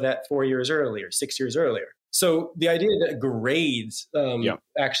already know that 4 years earlier, 6 years earlier. So the idea that grades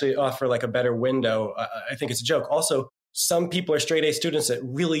actually offer like a better window, I think it's a joke. Also, some people are straight A students at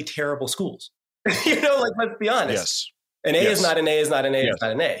really terrible schools. Let's be honest. Yes. An A is not an A is not an A is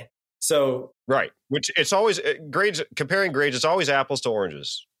not an A. So which it's always grades. Comparing grades, it's always apples to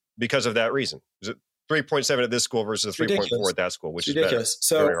oranges because of that reason. Is it 3.7 at this school versus 3.4 at that school, which is ridiculous.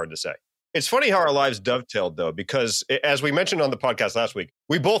 Very hard to say. It's funny how our lives dovetailed, though, because as we mentioned on the podcast last week,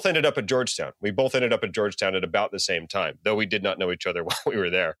 we both ended up at Georgetown. We both ended up at Georgetown at about the same time, though we did not know each other while we were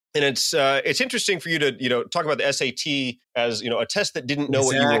there. And it's interesting for you to talk about the SAT as a test that didn't know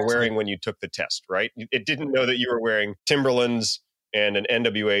what you were wearing when you took the test, right? It didn't know that you were wearing Timberlands and an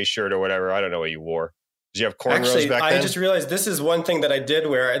NWA shirt or whatever. I don't know what you wore. Did you have cornrows back then? I just realized this is one thing that I did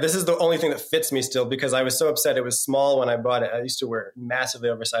wear. This is the only thing that fits me still because I was so upset it was small when I bought it. I used to wear massively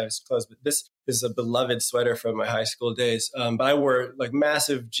oversized clothes, but this is a beloved sweater from my high school days. But I wore like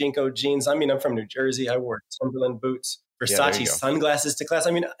massive Jinko jeans. I mean, I'm from New Jersey. I wore Timberland boots, Versace sunglasses to class.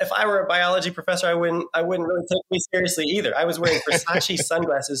 I mean, if I were a biology professor, I wouldn't really take me seriously either. I was wearing Versace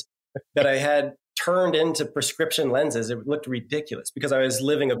sunglasses that I had turned into prescription lenses. It looked ridiculous because I was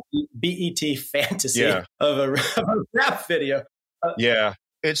living a BET fantasy of a rap video.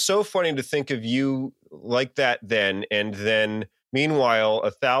 It's so funny to think of you like that then. And then meanwhile,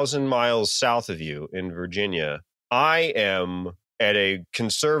 1,000 miles south of you in Virginia, I am at a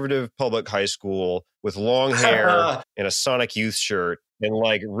conservative public high school with long hair and a Sonic Youth shirt and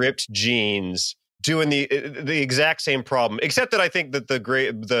like ripped jeans, doing the exact same problem, except that I think that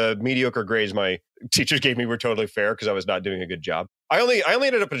the mediocre grades my teachers gave me were totally fair because I was not doing a good job. I only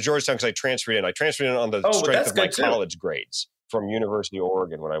ended up at Georgetown because I transferred in. I transferred in on the strength of my college grades from University of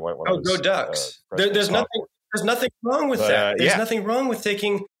Oregon when I went. Go Ducks! There's nothing wrong with that. There's nothing wrong with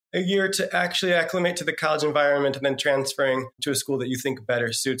taking a year to actually acclimate to the college environment and then transferring to a school that you think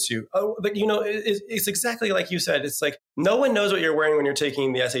better suits you. But it's exactly like you said. It's like no one knows what you're wearing when you're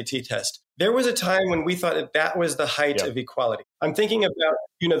taking the SAT test. There was a time when we thought that was the height of equality. I'm thinking about,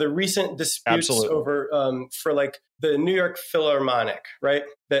 the recent disputes over for like the New York Philharmonic, right?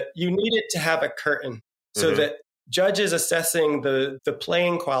 That you needed to have a curtain so that judges assessing the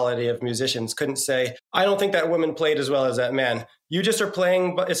playing quality of musicians couldn't say, I don't think that woman played as well as that man. You just are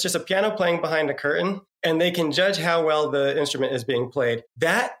playing, but it's just a piano playing behind a curtain, and they can judge how well the instrument is being played.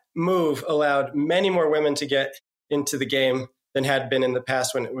 That move allowed many more women to get into the game than had been in the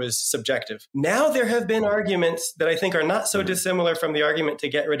past when it was subjective. Now there have been arguments that I think are not so dissimilar from the argument to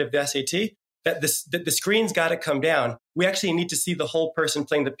get rid of the SAT, that the screen's got to come down. We actually need to see the whole person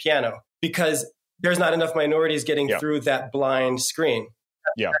playing the piano because there's not enough minorities getting through that blind screen.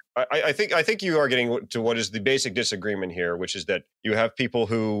 Yeah, I think you are getting to what is the basic disagreement here, which is that you have people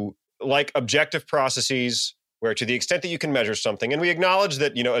who like objective processes where to the extent that you can measure something, and we acknowledge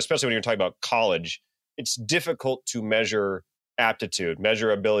that, especially when you're talking about college, it's difficult to measure aptitude,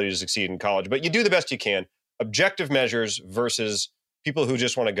 measure ability to succeed in college, but you do the best you can. Objective measures versus people who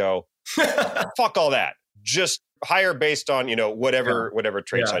just want to go, fuck all that. Just hire based on, whatever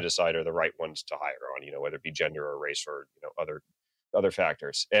traits I decide are the right ones to hire on, whether it be gender or race or, other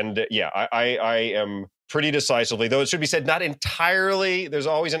factors. And I am pretty decisively, though it should be said, not entirely, there's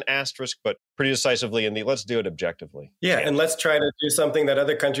always an asterisk, but pretty decisively in the let's do it objectively. Yeah. And let's try to do something that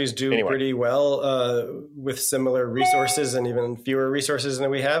other countries do pretty well with similar resources and even fewer resources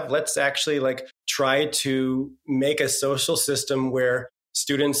than we have. Let's actually try to make a social system where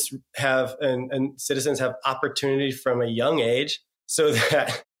students have and citizens have opportunity from a young age so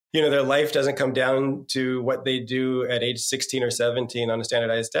that, their life doesn't come down to what they do at age 16 or 17 on a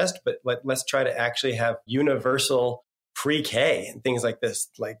standardized test, but let's try to actually have universal pre-K and things like this.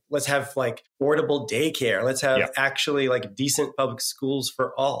 Like, let's have like affordable daycare. Let's have actually like decent public schools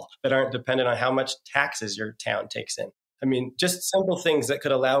for all that aren't dependent on how much taxes your town takes in. I mean, just simple things that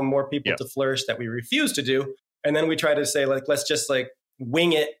could allow more people to flourish that we refuse to do. And then we try to say, like, let's just like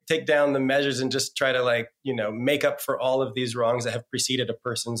wing it, take down the measures and just try to like, make up for all of these wrongs that have preceded a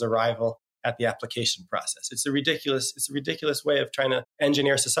person's arrival at the application process. It's a ridiculous way of trying to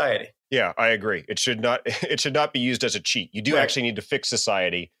engineer society. Yeah, I agree. It should not be used as a cheat. You do actually need to fix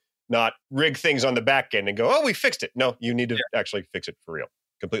society, not rig things on the back end and go, oh, we fixed it. No, you need to actually fix it for real.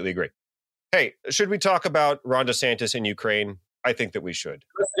 Completely agree. Hey, should we talk about Ron DeSantis in Ukraine? I think that we should.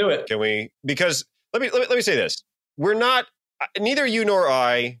 Let's do it. Can we? Because let me say this. We're not, neither you nor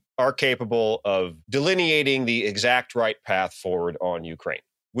I are capable of delineating the exact right path forward on Ukraine.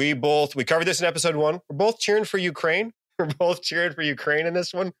 We covered this in episode 1. We're both cheering for Ukraine. We're both cheering for Ukraine in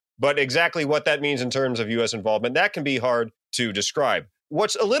this one. But exactly what that means in terms of U.S. involvement, that can be hard to describe.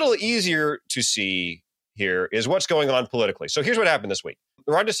 What's a little easier to see here is what's going on politically. So here's what happened this week.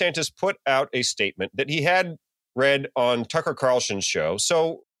 Ron DeSantis put out a statement that he had read on Tucker Carlson's show.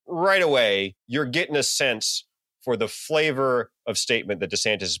 So right away, you're getting a sense for the flavor of statement that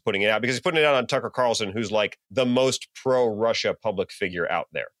DeSantis is putting it out, because he's putting it out on Tucker Carlson, who's like the most pro-Russia public figure out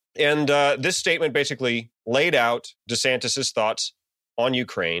there. And this statement basically laid out DeSantis's thoughts on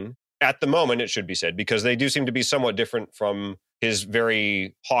Ukraine at the moment, it should be said, because they do seem to be somewhat different from his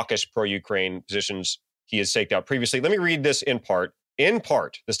very hawkish pro-Ukraine positions he has staked out previously. Let me read this in part. In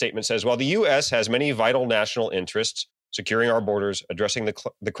part, the statement says, while the U.S. has many vital national interests, securing our borders, addressing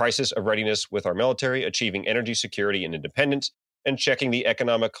the crisis of readiness with our military, achieving energy security and independence, and checking the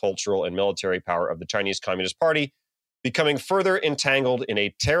economic, cultural, and military power of the Chinese Communist Party, becoming further entangled in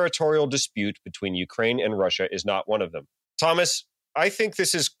a territorial dispute between Ukraine and Russia is not one of them. Thomas, I think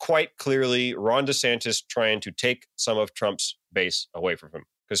this is quite clearly Ron DeSantis trying to take some of Trump's base away from him,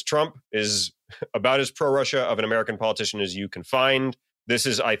 because Trump is about as pro-Russia of an American politician as you can find. This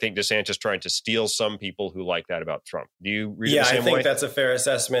is, I think, DeSantis trying to steal some people who like that about Trump. Do you read it the same way? Yeah, I think that's a fair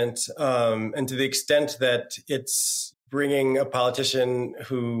assessment. And to the extent that it's bringing a politician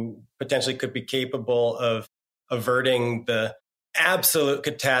who potentially could be capable of averting the absolute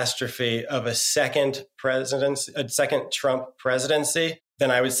catastrophe of a second Trump presidency,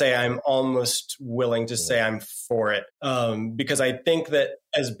 then I would say I'm almost willing to say I'm for it. Because I think that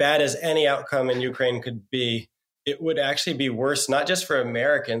as bad as any outcome in Ukraine could be, it would actually be worse, not just for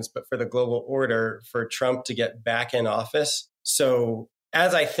Americans, but for the global order, for Trump to get back in office. So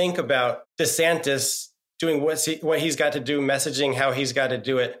as I think about DeSantis doing what he's got to do, messaging how he's got to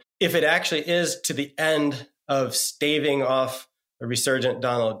do it, if it actually is to the end of staving off a resurgent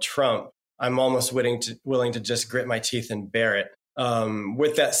Donald Trump, I'm almost willing to just grit my teeth and bear it.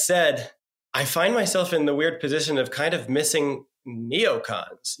 With that said, I find myself in the weird position of kind of missing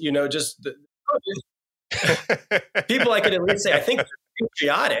neocons, people I could at least say, I think they're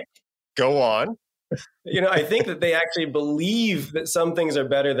patriotic. Go on. I think that they actually believe that some things are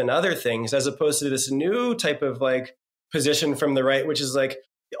better than other things, as opposed to this new type of like position from the right, which is like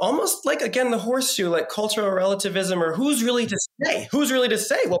almost like, again, the horseshoe, like cultural relativism, or who's really to say?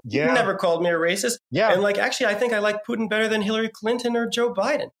 Well, Putin never called me a racist. Yeah. And like, actually, I think I like Putin better than Hillary Clinton or Joe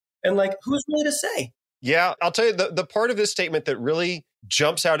Biden. And like, who's really to say? Yeah, I'll tell you, the part of this statement that really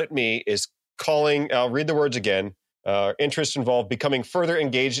jumps out at me is calling, I'll read the words again, interests involved becoming further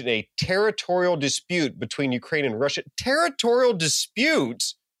engaged in a territorial dispute between Ukraine and Russia. Territorial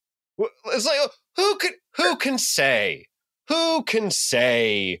dispute? It's like, who can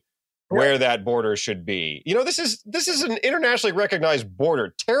say where that border should be? This is an internationally recognized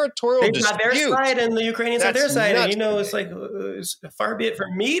border. Territorial dispute. They've got their side and the Ukrainians have their side. And, it's like, far be it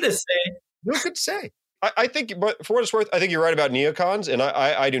from me to say. Who could say? I think, for what it's worth, I think you're right about neocons, and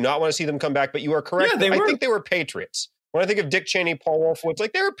I do not want to see them come back, but you are correct. Yeah, I think they were patriots. When I think of Dick Cheney, Paul Wolfowitz,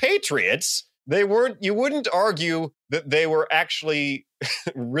 like, they were patriots. They weren't, you wouldn't argue that they were actually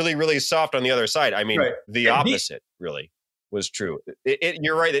really, really soft on the other side. I mean, the opposite really was true.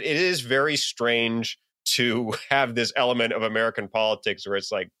 You're right that it is very strange to have this element of American politics where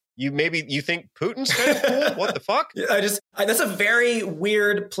it's like, you think Putin's kind of cool? What the fuck? That's a very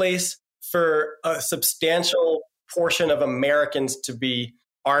weird place for a substantial portion of Americans to be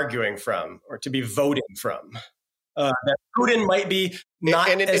arguing from or to be voting from. That Putin might be not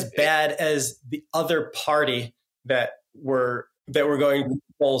as bad as the other party that we're going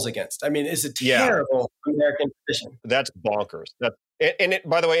polls against. I mean, it's a terrible American tradition. That's bonkers.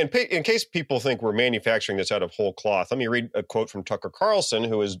 By the way, in case people think we're manufacturing this out of whole cloth, let me read a quote from Tucker Carlson,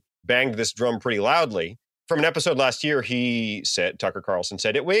 who has banged this drum pretty loudly. From an episode last year, Tucker Carlson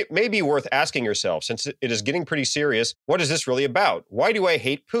said, it may be worth asking yourself, since it is getting pretty serious, what is this really about? Why do I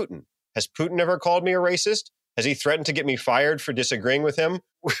hate Putin? Has Putin ever called me a racist? Has he threatened to get me fired for disagreeing with him?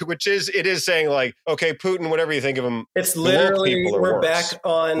 It is saying like, okay, Putin, whatever you think of him. It's literally, we're worse. Back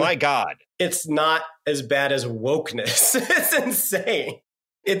on. My God. It's not as bad as wokeness. It's insane.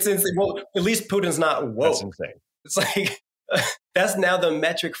 It's insane. Well, at least Putin's not woke. That's insane. It's like, that's now the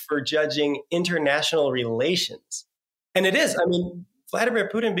metric for judging international relations. And it is. I mean, Vladimir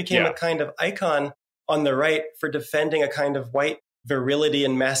Putin became a kind of icon on the right for defending a kind of white virility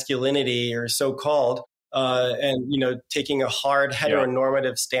and masculinity, or so-called, and, taking a hard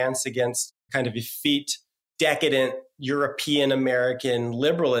heteronormative stance against kind of effete, decadent European American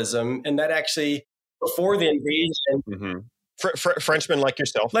liberalism. And that actually, before the invasion, Frenchmen like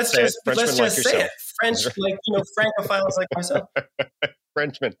yourself. Let's just say it. French, Francophiles like myself.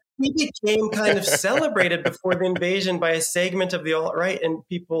 Frenchmen. He became kind of celebrated before the invasion by a segment of the alt-right and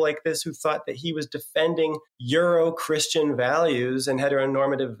people like this who thought that he was defending Euro-Christian values and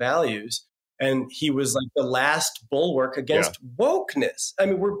heteronormative values. And he was like the last bulwark against wokeness. I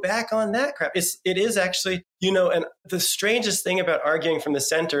mean, we're back on that crap. It is actually, and the strangest thing about arguing from the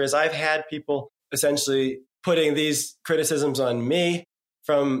center is I've had people essentially putting these criticisms on me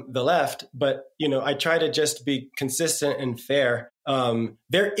from the left, but, I try to just be consistent and fair.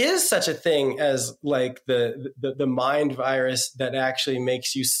 There is such a thing as like the mind virus that actually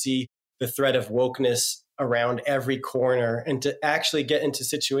makes you see the threat of wokeness around every corner, and to actually get into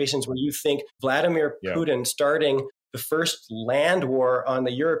situations where you think Vladimir Putin starting the first land war on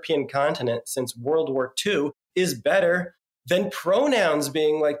the European continent since World War II is better than pronouns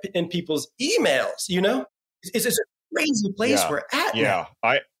being like in people's emails, It's a crazy place we're at now.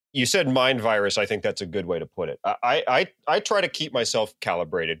 You said mind virus. I think that's a good way to put it. I try to keep myself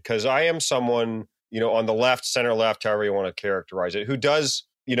calibrated because I am someone, on the left, center left, however you want to characterize it, who does,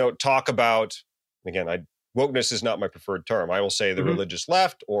 talk about, again, wokeness is not my preferred term. I will say the religious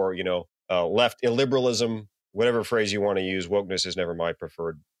left or, left illiberalism, whatever phrase you want to use. Wokeness is never my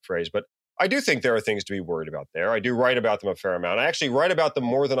preferred phrase. But I do think there are things to be worried about there. I do write about them a fair amount. I actually write about them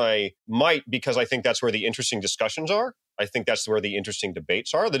more than I might because I think that's where the interesting discussions are. I think that's where the interesting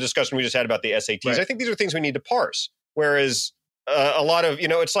debates are. The discussion we just had about the SATs, right. I think these are things we need to parse. Whereas a lot of,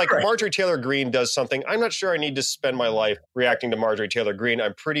 it's like Marjorie Taylor Greene does something. I'm not sure I need to spend my life reacting to Marjorie Taylor Greene.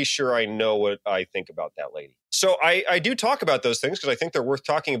 I'm pretty sure I know what I think about that lady. So I do talk about those things because I think they're worth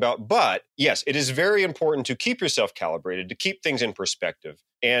talking about. But yes, it is very important to keep yourself calibrated, to keep things in perspective.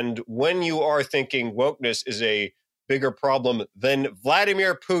 And when you are thinking wokeness is a bigger problem than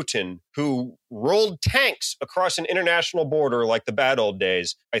Vladimir Putin, who rolled tanks across an international border like the bad old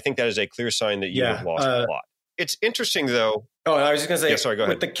days, I think that is a clear sign that you have lost the plot. It's interesting, though. Oh, and I was just going to say, sorry, go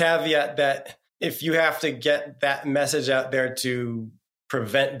ahead. With the caveat that if you have to get that message out there to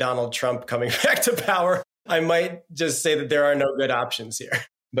prevent Donald Trump coming back to power, I might just say that there are no good options here.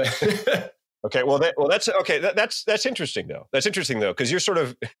 But okay, that's interesting though. That's interesting though, because you're sort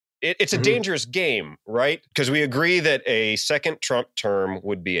of it's a dangerous game, right? Because we agree that a second Trump term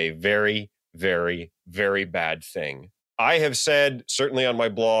would be a very, very, very bad thing. I have said, certainly on my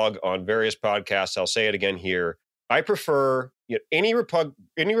blog, on various podcasts, I'll say it again here, I prefer any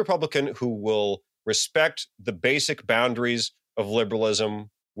Republican who will respect the basic boundaries of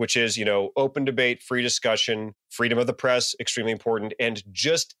liberalism, which is, open debate, free discussion, freedom of the press, extremely important, and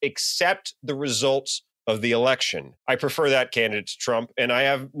just accept the results of the election. I prefer that candidate to Trump, and I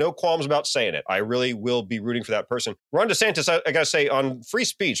have no qualms about saying it. I really will be rooting for that person. Ron DeSantis, I got to say, on free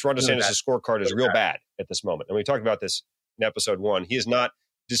speech, Ron DeSantis' scorecard is real bad at this moment. And we talked about this in episode 1. He is not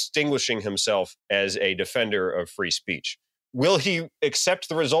distinguishing himself as a defender of free speech. Will he accept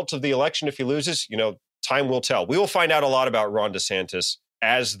the results of the election if he loses? Time will tell. We will find out a lot about Ron DeSantis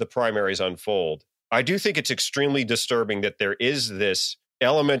as the primaries unfold. I do think it's extremely disturbing that there is this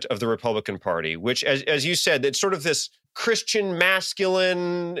element of the Republican Party, which, as you said, it's sort of this Christian,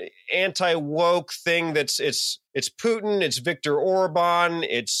 masculine, anti-woke thing it's Putin, it's Viktor Orban,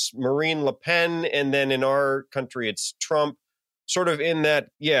 it's Marine Le Pen, and then in our country, it's Trump, sort of in that,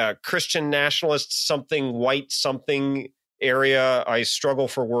 Christian nationalist something, white something area. I struggle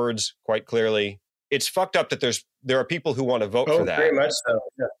for words quite clearly. It's fucked up that there are people who want to vote for that. Very much so.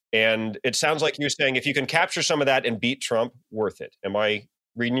 Yeah. And it sounds like you're saying if you can capture some of that and beat Trump, worth it. Am I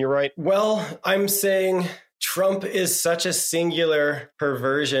reading you right? Well, I'm saying Trump is such a singular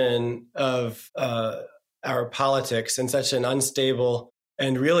perversion of our politics and such an unstable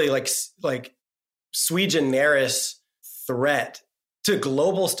and really like sui generis threat to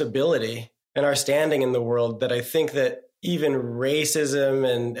global stability and our standing in the world, that I think that even racism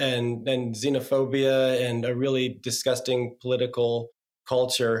and xenophobia and a really disgusting political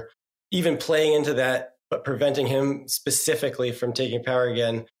culture, even playing into that, but preventing him specifically from taking power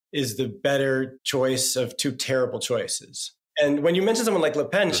again, is the better choice of two terrible choices. And when you mention someone like Le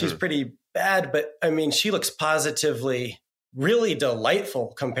Pen, she's pretty bad, but I mean, she looks positively really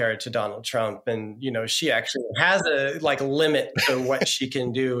delightful compared to Donald Trump. And, she actually has a limit to what she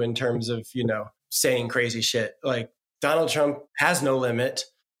can do in terms of, saying crazy shit. Like Donald Trump has no limit.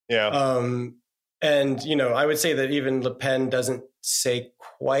 Yeah. And, I would say that even Le Pen doesn't say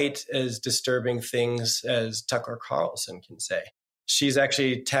quite as disturbing things as Tucker Carlson can say. She's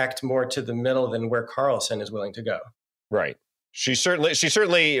actually tacked more to the middle than where Carlson is willing to go. Right. She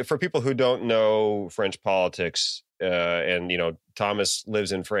certainly, for people who don't know French politics, and Thomas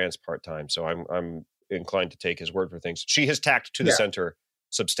lives in France part-time, so I'm inclined to take his word for things. She has tacked to the center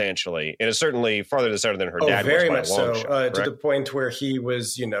substantially, and is certainly farther to the center than her dad very was by a long shot, to the point where he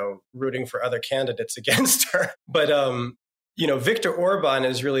was, rooting for other candidates against her. But Viktor Orban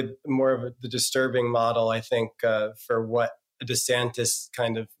is really more of the disturbing model, I think, for what DeSantis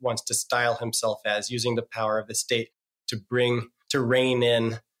kind of wants to style himself as, using the power of the state to rein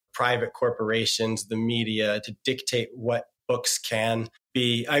in private corporations, the media, to dictate what books can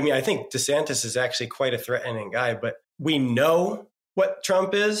be. I mean, I think DeSantis is actually quite a threatening guy, but we know what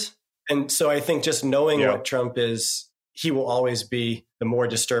Trump is. And so I think just knowing what Trump is, he will always be the more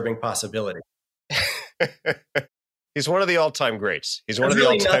disturbing possibility. He's one of the all-time greats. He's one of the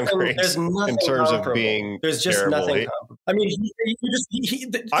all-time greats in terms of being There's just terrible. Nothing comparable. I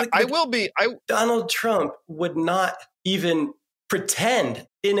mean, Donald Trump would not even pretend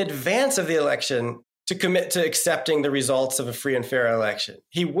in advance of the election to commit to accepting the results of a free and fair election.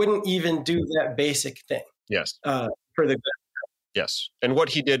 He wouldn't even do that basic thing. Yes. For the good. Yes. And what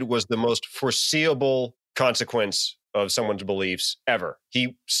he did was the most foreseeable consequence of someone's beliefs ever.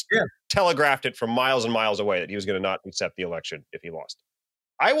 He telegraphed it from miles and miles away that he was going to not accept the election if he lost.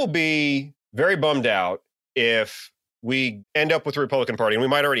 I will be very bummed out if we end up with the Republican Party, and we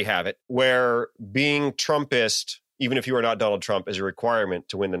might already have it, where being Trumpist, even if you are not Donald Trump, is a requirement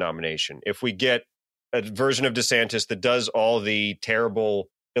to win the nomination. If we get a version of DeSantis that does all the terrible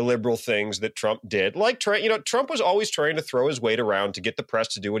illiberal things that Trump did, like Trump was always trying to throw his weight around to get the press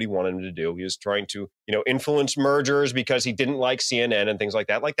to do what he wanted him to do. He was trying to, influence mergers because he didn't like CNN and things like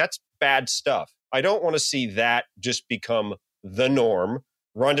that. Like, that's bad stuff. I don't want to see that just become the norm.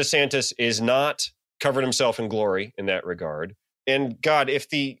 Ron DeSantis is not covered himself in glory in that regard. And God, if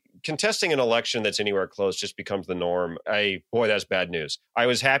the contesting an election that's anywhere close just becomes the norm, boy, that's bad news. I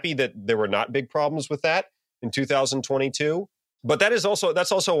was happy that there were not big problems with that in 2022. But that's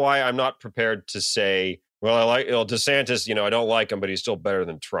also why I'm not prepared to say, well, I like DeSantis, I don't like him, but he's still better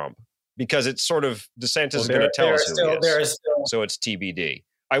than Trump. Because it's sort of, DeSantis is going to tell us who he is. So it's TBD.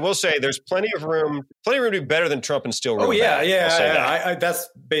 I will say there's plenty of room to be better than Trump and still real bad. Yeah. That's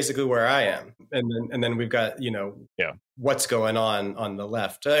basically where I am. And then we've got, what's going on the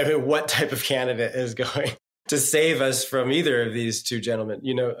left. I mean, what type of candidate is going to save us from either of these two gentlemen?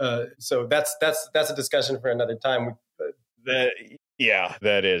 So that's a discussion for another time. That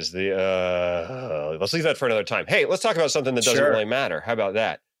is let's leave that for another time. Hey, let's talk about something that doesn't really matter. How about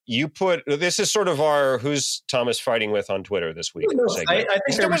that? This is sort of our who's Thomas fighting with on Twitter this week. I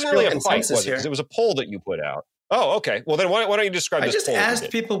think there wasn't really a fight, was it? Because it was a poll that you put out. Oh, okay. Well, then why don't you describe this poll? I just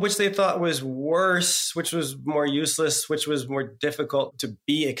asked people which they thought was worse, which was more useless, which was more difficult to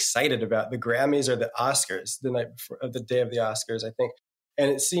be excited about, the Grammys or the Oscars, the night before, the day of the Oscars, I think.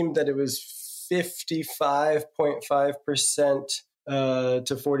 And it seemed that it was 55.5% to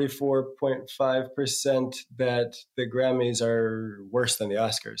 44.5% that the Grammys are worse than the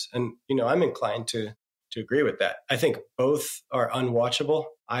Oscars. And, I'm inclined to agree with that. I think both are unwatchable.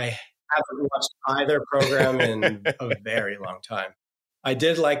 I haven't watched either program in a very long time. I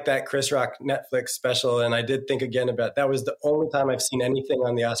did like that Chris Rock Netflix special, and I did think again about that was the only time I've seen anything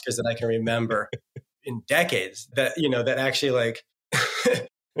on the Oscars that I can remember in decades that, that actually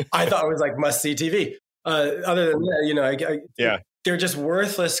I thought it was must-see TV. Other than that, they're just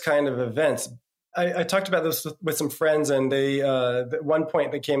worthless kind of events. I talked about this with some friends, and they one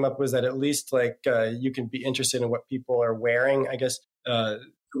point that came up was that at least you can be interested in what people are wearing. I guess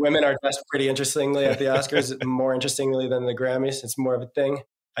women are dressed pretty interestingly at the Oscars, more interestingly than the Grammys. It's more of a thing.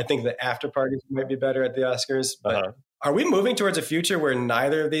 I think the after parties might be better at the Oscars. But are we moving towards a future where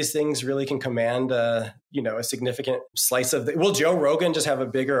neither of these things really can command a significant slice of will Joe Rogan just have a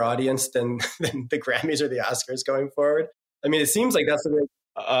bigger audience than the Grammys or the Oscars going forward? I mean, it seems like that's the way.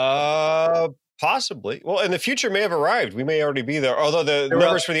 Possibly. Well, and the future may have arrived. We may already be there. Although the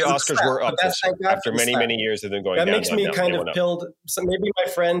numbers for the Oscars were up this year, after many, many years of them going down. That makes me kind of pilled. So maybe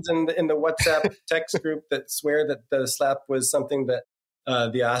my friends in the WhatsApp text group that swear that the slap was something that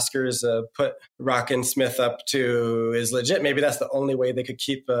the Oscars put Rockin' Smith up to is legit. Maybe that's the only way they could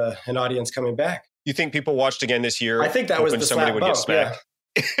keep an audience coming back. You think people watched again this year? I think that was the somebody slap would bump, get smacked.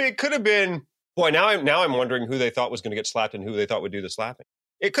 Yeah. It could have been. Boy, now I'm wondering who they thought was going to get slapped and who they thought would do the slapping.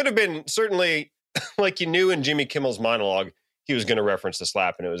 It could have been certainly like you knew in Jimmy Kimmel's monologue he was going to reference the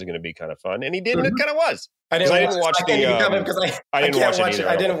slap and it was going to be kind of fun, and he did. And it kind of was. I didn't watch the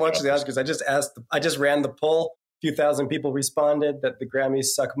Oscars. I just ran the poll. A few thousand people responded that the Grammys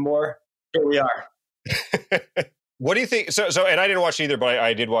suck more. Here we are. What do you think? So, and I didn't watch it either, but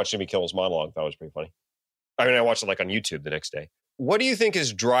I did watch Jimmy Kimmel's monologue. That was pretty funny. I mean, I watched it like on YouTube the next day. What do you think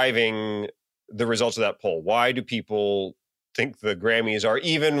is driving the results of that poll? Why do people think the Grammys are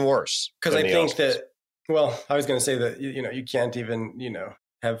even worse? Because I think that, well, I was going to say that, you can't even,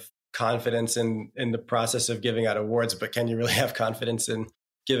 have confidence in the process of giving out awards, but can you really have confidence in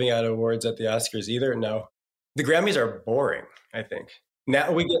giving out awards at the Oscars either? No. The Grammys are boring, I think.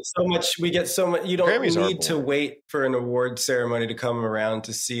 Now we get so much, you don't need to wait for an award ceremony to come around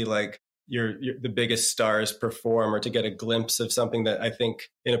to see like the biggest stars perform or to get a glimpse of something that I think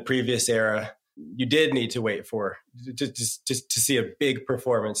in a previous era you did need to wait for just to see a big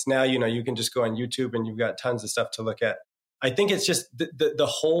performance. Now, you can just go on YouTube and you've got tons of stuff to look at. I think it's just the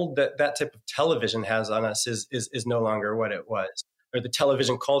hold that type of television has on us is no longer what it was, or the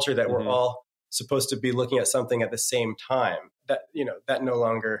television culture that we're all supposed to be looking at something at the same time. That that no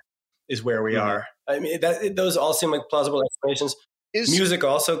longer is where we are. I mean, those all seem like plausible explanations. Music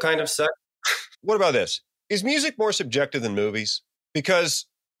also kind of sucks. What about this? Is music more subjective than movies? Because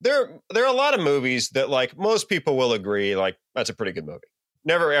there are a lot of movies that like most people will agree like that's a pretty good movie.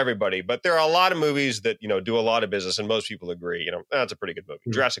 Never everybody, but there are a lot of movies that do a lot of business and most people agree that's a pretty good movie.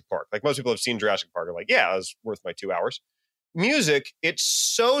 Jurassic Park, like most people have seen Jurassic Park are like, yeah, it was worth my 2 hours. Music, it's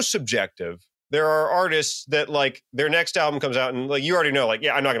so subjective. There are artists that like their next album comes out and like you already know like,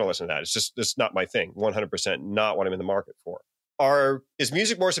 yeah, I'm not going to listen to that. It's not my thing. 100% not what I'm in the market for. Is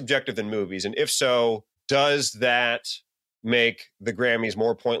music more subjective than movies? And if so, does that make the Grammys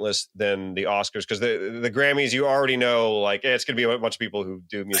more pointless than the Oscars? Because the Grammys, you already know, like it's going to be a bunch of people who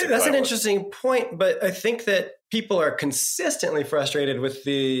do music. That's an interesting point, but I think that people are consistently frustrated with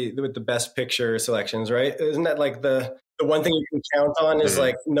the Best Picture selections, right? Isn't that like the one thing you can count on is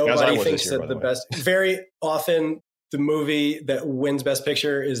like nobody thinks that the best. Very often, the movie that wins Best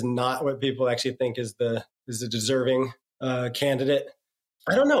Picture is not what people actually think is the deserving candidate.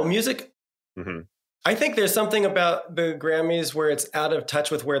 I don't know. Music. I think there's something about the Grammys where it's out of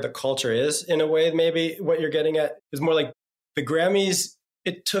touch with where the culture is in a way. Maybe what you're getting at is more like the Grammys.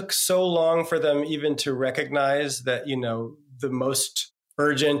 It took so long for them even to recognize that, the most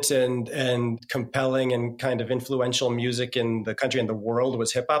urgent and compelling and kind of influential music in the country and the world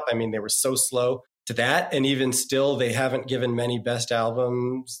was hip hop. I mean, they were so slow to that. And even still, they haven't given many best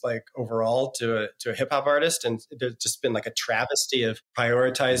albums like overall to a hip hop artist. And there's just been like a travesty of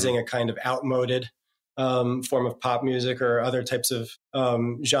prioritizing a kind of outmoded form of pop music or other types of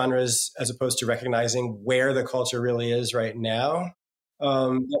genres, as opposed to recognizing where the culture really is right now.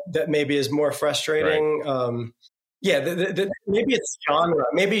 That maybe is more frustrating. Right. Maybe it's genre.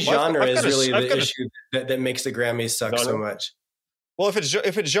 Maybe genre is really the issue that makes the Grammys suck so much. Well, if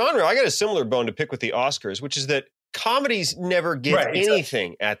it's genre, I got a similar bone to pick with the Oscars, which is that comedies never get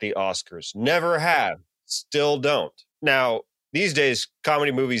anything at the Oscars. Never have. Still don't. Now, these days,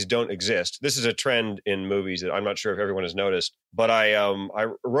 comedy movies don't exist. This is a trend in movies that I'm not sure if everyone has noticed. But I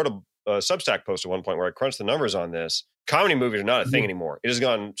wrote a Substack post at one point where I crunched the numbers on this. Comedy movies are not a thing anymore. It has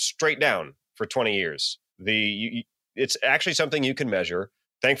gone straight down for 20 years. It's actually something you can measure.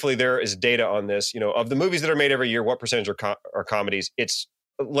 Thankfully, there is data on this. Of the movies that are made every year, what percentage are comedies? It's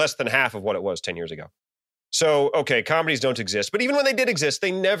less than half of what it was 10 years ago. So, okay, comedies don't exist. But even when they did exist,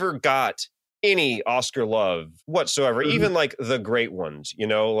 they never got any Oscar love whatsoever. Even like the great ones,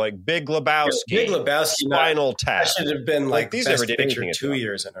 like Big Lebowski, Spinal Tap. That should have been like these never did anything 2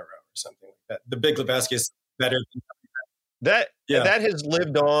 years in a row or something like that. The Big Lebowski is better than that. That has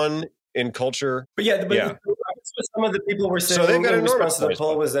lived on in culture. But some of the people were saying in response to the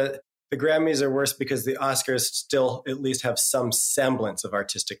poll was that the Grammys are worse because the Oscars still at least have some semblance of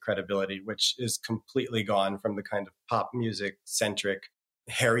artistic credibility, which is completely gone from the kind of pop music centric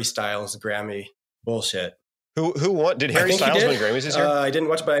Harry Styles Grammy bullshit. Who won? Did Harry Styles win Grammys this year? I didn't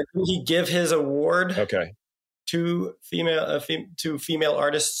watch, but did he give his award to female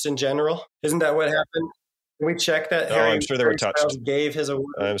artists in general? Isn't that what happened? Can we check that I'm sure they were touched. Styles gave his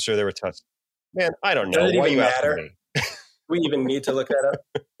award? I'm sure they were touched. Man, I don't know. Does it Why even you matter? asking me? We even need to look that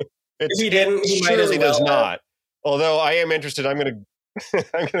up. If he didn't, he might as surely well does not. Although I am interested. I'm going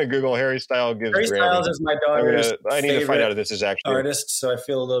to Google Harry Styles gives Harry Grammy. Styles is my daughter's I need to find out if this is actually artist, so I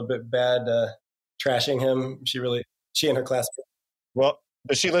feel a little bit bad trashing him. She and her classmates. Well,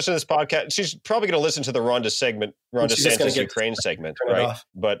 does she listen to this podcast? She's probably going to listen to the Ron DeSantis Ukraine segment, right?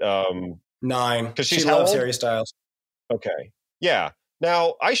 But 9 because she loves Harry Styles. Okay, yeah.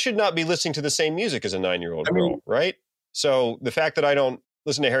 Now I should not be listening to the same music as a 9-year-old girl, right? So the fact that I don't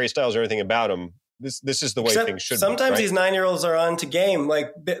listen to Harry Styles or anything about him, this is the way things should be. Sometimes right? these 9-year-olds are on to game.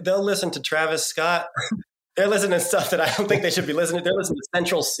 Like they'll listen to Travis Scott. They're listening to stuff that I don't think they should be listening to. They're listening to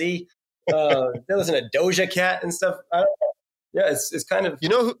Central C. They're listening to Doja Cat and stuff. I don't know. Yeah, it's kind of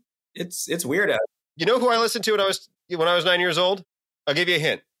it's weird. You know who I listened to when I was 9 years old? I'll give you a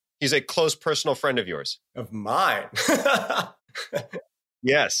hint. He's a close personal friend of yours. Of mine.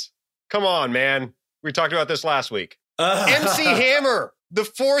 Yes. Come on, man. We talked about this last week. MC Hammer, the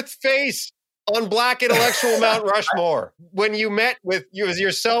fourth face on Black Intellectual Mount Rushmore. When you met with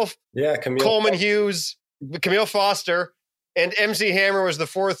yourself, Coleman Hughes, Camille Foster, and MC Hammer was the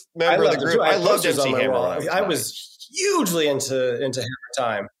fourth member of the group. I loved MC Hammer. I was hugely into Hammer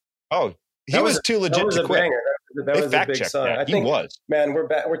Time. Oh, he was too legit to quit. Banger. That was a big song. I think he was. Man,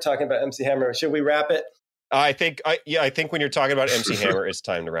 we're talking about MC Hammer. Should we wrap it? I think when you're talking about MC Hammer, it's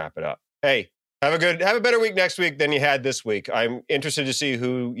time to wrap it up. Hey, have a better week next week than you had this week. I'm interested to see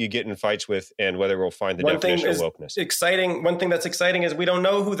who you get in fights with and whether we'll find the definition of wokeness. One thing that's exciting is we don't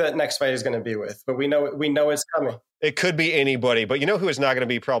know who that next fight is going to be with, but we know it's coming. It could be anybody, but you know who it's not going to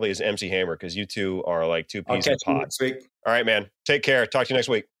be probably is MC Hammer because you two are like two peas in a pod. Next week. All right, man. Take care. Talk to you next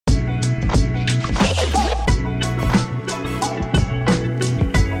week.